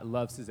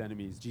loves his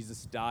enemies.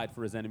 Jesus died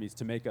for his enemies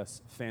to make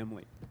us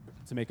family,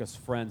 to make us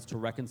friends, to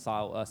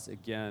reconcile us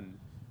again.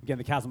 Again,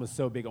 the chasm was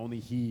so big, only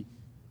he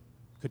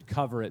could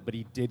cover it, but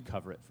he did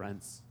cover it,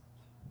 friends,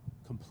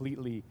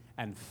 completely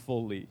and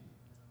fully.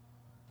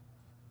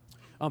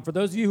 For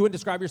those of you who would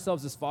describe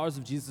yourselves as followers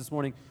of Jesus this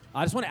morning,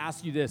 I just want to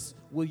ask you this.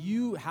 Will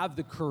you have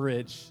the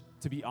courage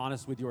to be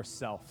honest with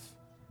yourself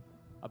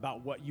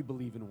about what you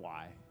believe and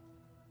why?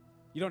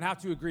 You don't have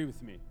to agree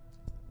with me,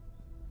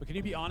 but can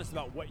you be honest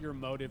about what your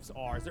motives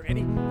are? Is there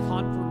any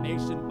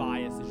confirmation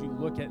bias as you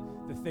look at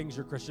the things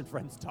your Christian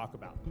friends talk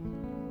about?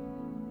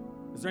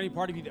 Is there any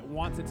part of you that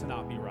wants it to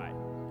not be right?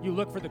 You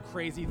look for the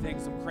crazy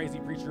things some crazy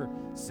preacher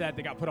said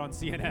that got put on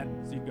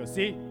CNN, so you can go,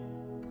 see?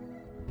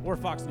 Or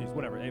Fox News,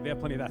 whatever. They have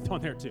plenty of that on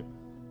there too.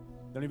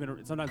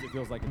 Sometimes it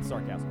feels like it's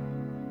sarcasm.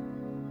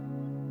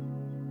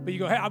 But you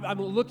go, hey,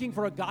 I'm looking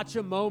for a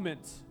gotcha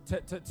moment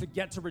to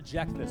get to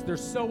reject this. They're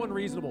so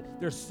unreasonable.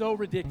 They're so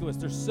ridiculous.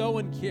 They're so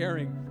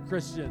uncaring,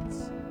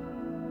 Christians.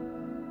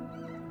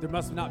 There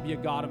must not be a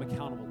God I'm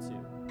accountable to.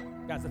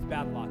 Guys, that's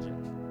bad logic.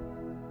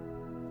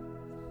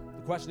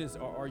 The question is,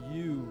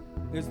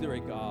 is there a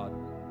God?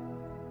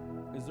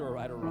 Is there a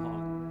right or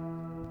wrong?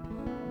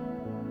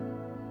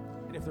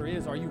 And if there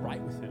is, are you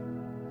right with him?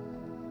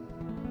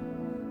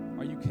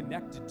 Are you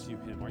connected to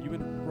him? Are you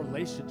in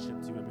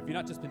relationship to him? Have you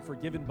not just been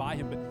forgiven by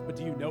him, but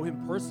do you know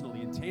him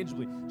personally and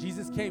tangibly?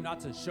 Jesus came not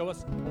to show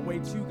us a way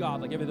to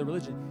God like every other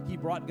religion. He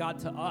brought God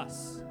to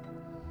us.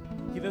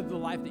 He lived the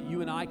life that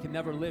you and I can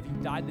never live. He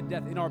died the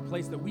death in our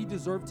place that we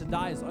deserve to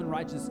die as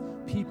unrighteous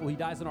people. He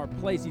dies in our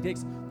place. He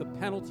takes the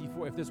penalty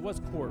for, if this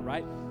was court,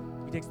 right?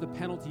 He takes the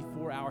penalty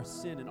for our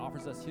sin and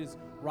offers us his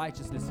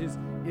righteousness, his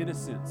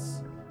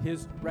innocence,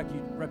 his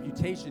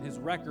reputation, his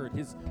record,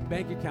 his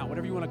bank account,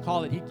 whatever you want to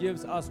call it. He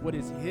gives us what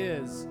is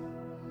his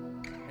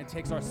and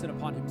takes our sin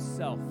upon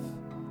himself.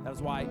 That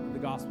is why the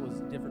gospel is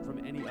different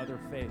from any other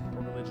faith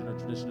or religion or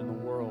tradition in the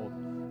world.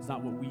 It's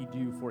not what we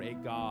do for a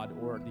God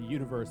or the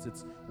universe.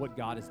 It's what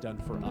God has done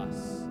for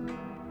us.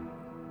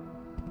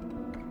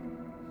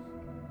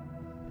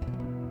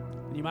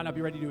 And you might not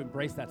be ready to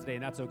embrace that today,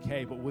 and that's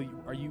okay, but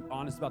are you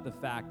honest about the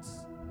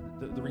facts,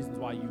 the reasons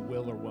why you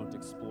will or won't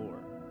explore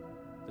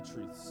the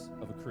truths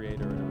of a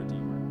creator and a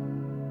redeemer?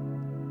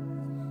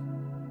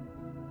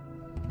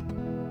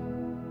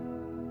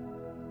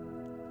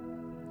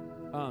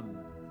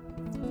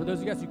 For those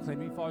of you guys who claim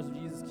to be followers of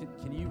Jesus,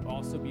 can you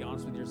also be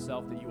honest with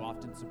yourself that you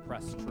often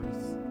suppress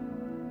truth?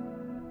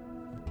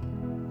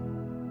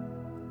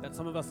 That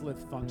some of us live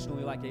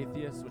functionally like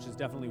atheists, which is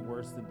definitely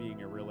worse than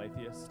being a real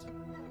atheist.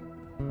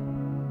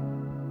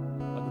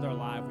 Like with our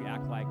life, we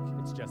act like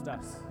it's just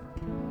us.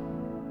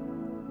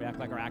 We act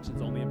like our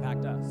actions only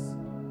impact us.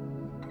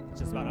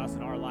 It's just about us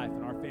and our life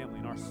and our family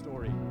and our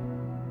story.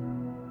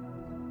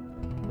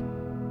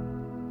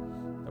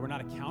 That we're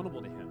not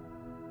accountable to him.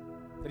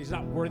 That he's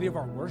not worthy of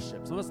our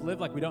worship. Some of us live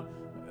like we don't,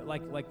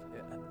 like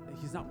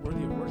he's not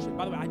worthy of worship.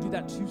 By the way, I do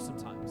that too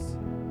sometimes.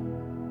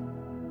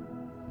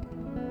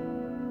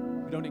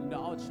 We don't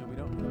acknowledge him. We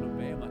don't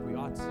obey him like we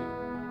ought to.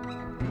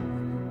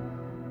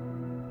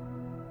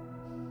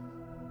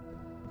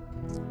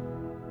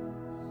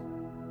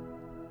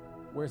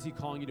 Where is he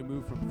calling you to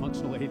move from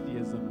functional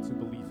atheism to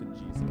belief in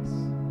Jesus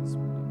this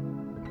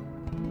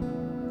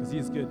morning? Because he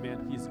is good,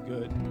 man. He's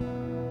good.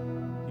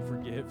 He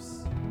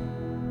forgives.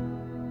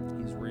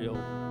 He's real.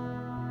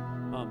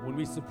 When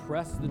we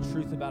suppress the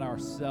truth about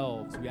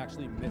ourselves, we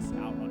actually miss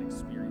out on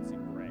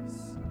experiencing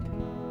grace.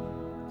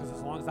 Because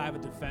as long as I have a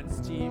defense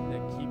team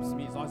that keeps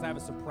me, as long as I have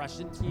a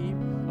suppression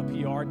team, a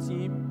PR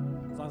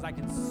team, as long as I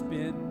can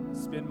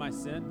spin my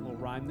sin, a little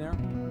rhyme there,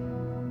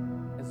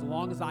 as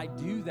long as I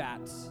do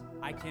that,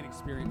 I can't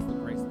experience the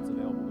grace that's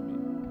available to me.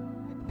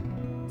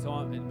 Until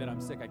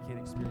I'm sick, I can't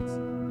experience the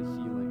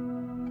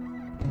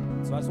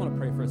healing. So I just want to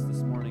pray for us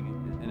this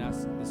morning and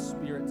ask the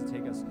Spirit to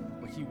take us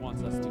where he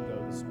wants us to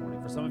go this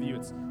morning. For some of you,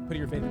 it's putting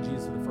your faith in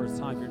Jesus for the first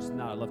time. You're just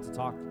not, I'd love to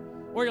talk.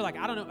 Or you're like,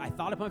 I don't know, I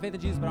thought I put my faith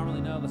in Jesus, but I don't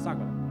really know. Let's talk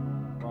about it.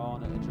 We're all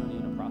on a journey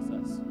and a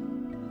process.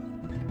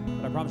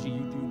 But I promise you,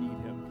 you do need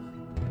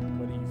him,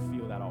 whether you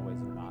feel that always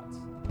or not.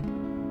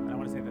 And I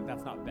want to say that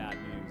that's not bad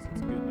news.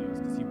 It's good news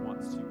because he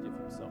wants to give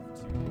himself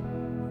to you.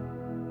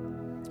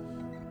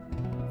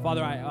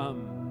 Father,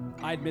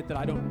 I admit that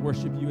I don't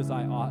worship you as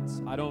I ought.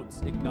 I don't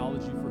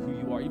acknowledge you for who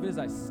you are. Even as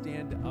I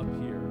stand up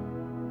here,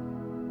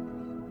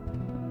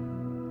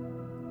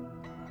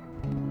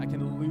 I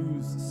can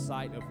lose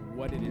sight of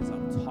what it is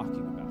I'm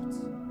talking about.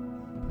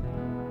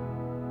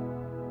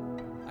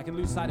 I can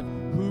lose sight of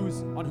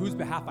on whose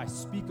behalf I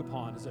speak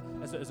upon.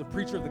 As a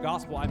preacher of the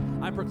gospel,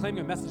 I'm proclaiming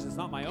a message that's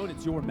not my own.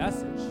 It's your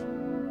message.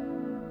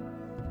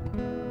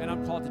 And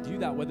I'm called to do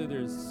that, whether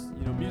there's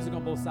music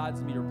on both sides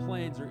of me or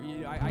planes, or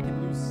I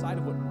can lose sight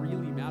of what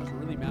really matters. What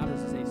really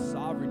matters is a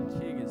sovereign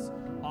king is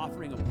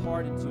offering a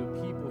pardon to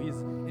a people. He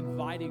is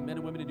inviting men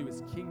and women into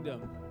his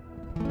kingdom,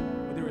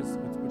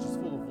 which is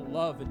full of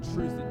love and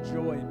truth and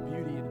joy and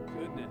beauty and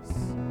goodness.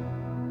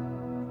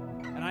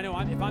 And I know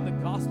if I'm the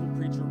gospel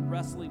preacher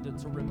wrestling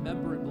to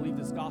remember and believe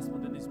this gospel,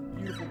 then these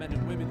beautiful men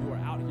and women who are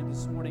out here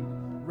this morning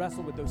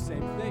wrestle with those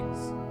same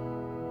things.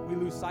 We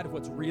lose sight of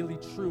what's really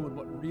true and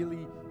what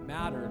really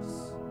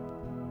matters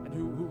and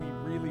who we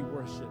really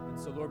worship. And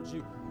so, Lord, would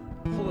you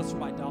pull us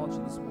from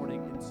idolatry this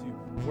morning into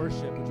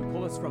worship? Would you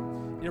pull us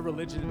from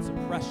irreligion and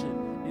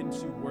suppression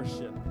into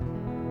worship?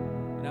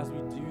 And as we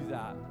do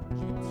that, would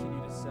you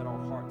continue to set our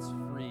hearts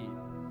free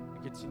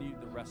and continue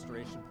the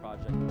restoration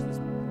project, which this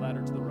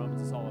letter to the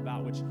Romans is all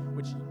about, which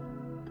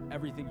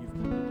everything you've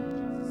come to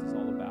do, Jesus, is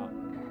all about.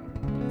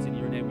 It's in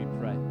your name we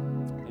pray.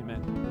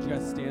 Amen. Would you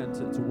guys stand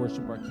to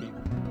worship our King?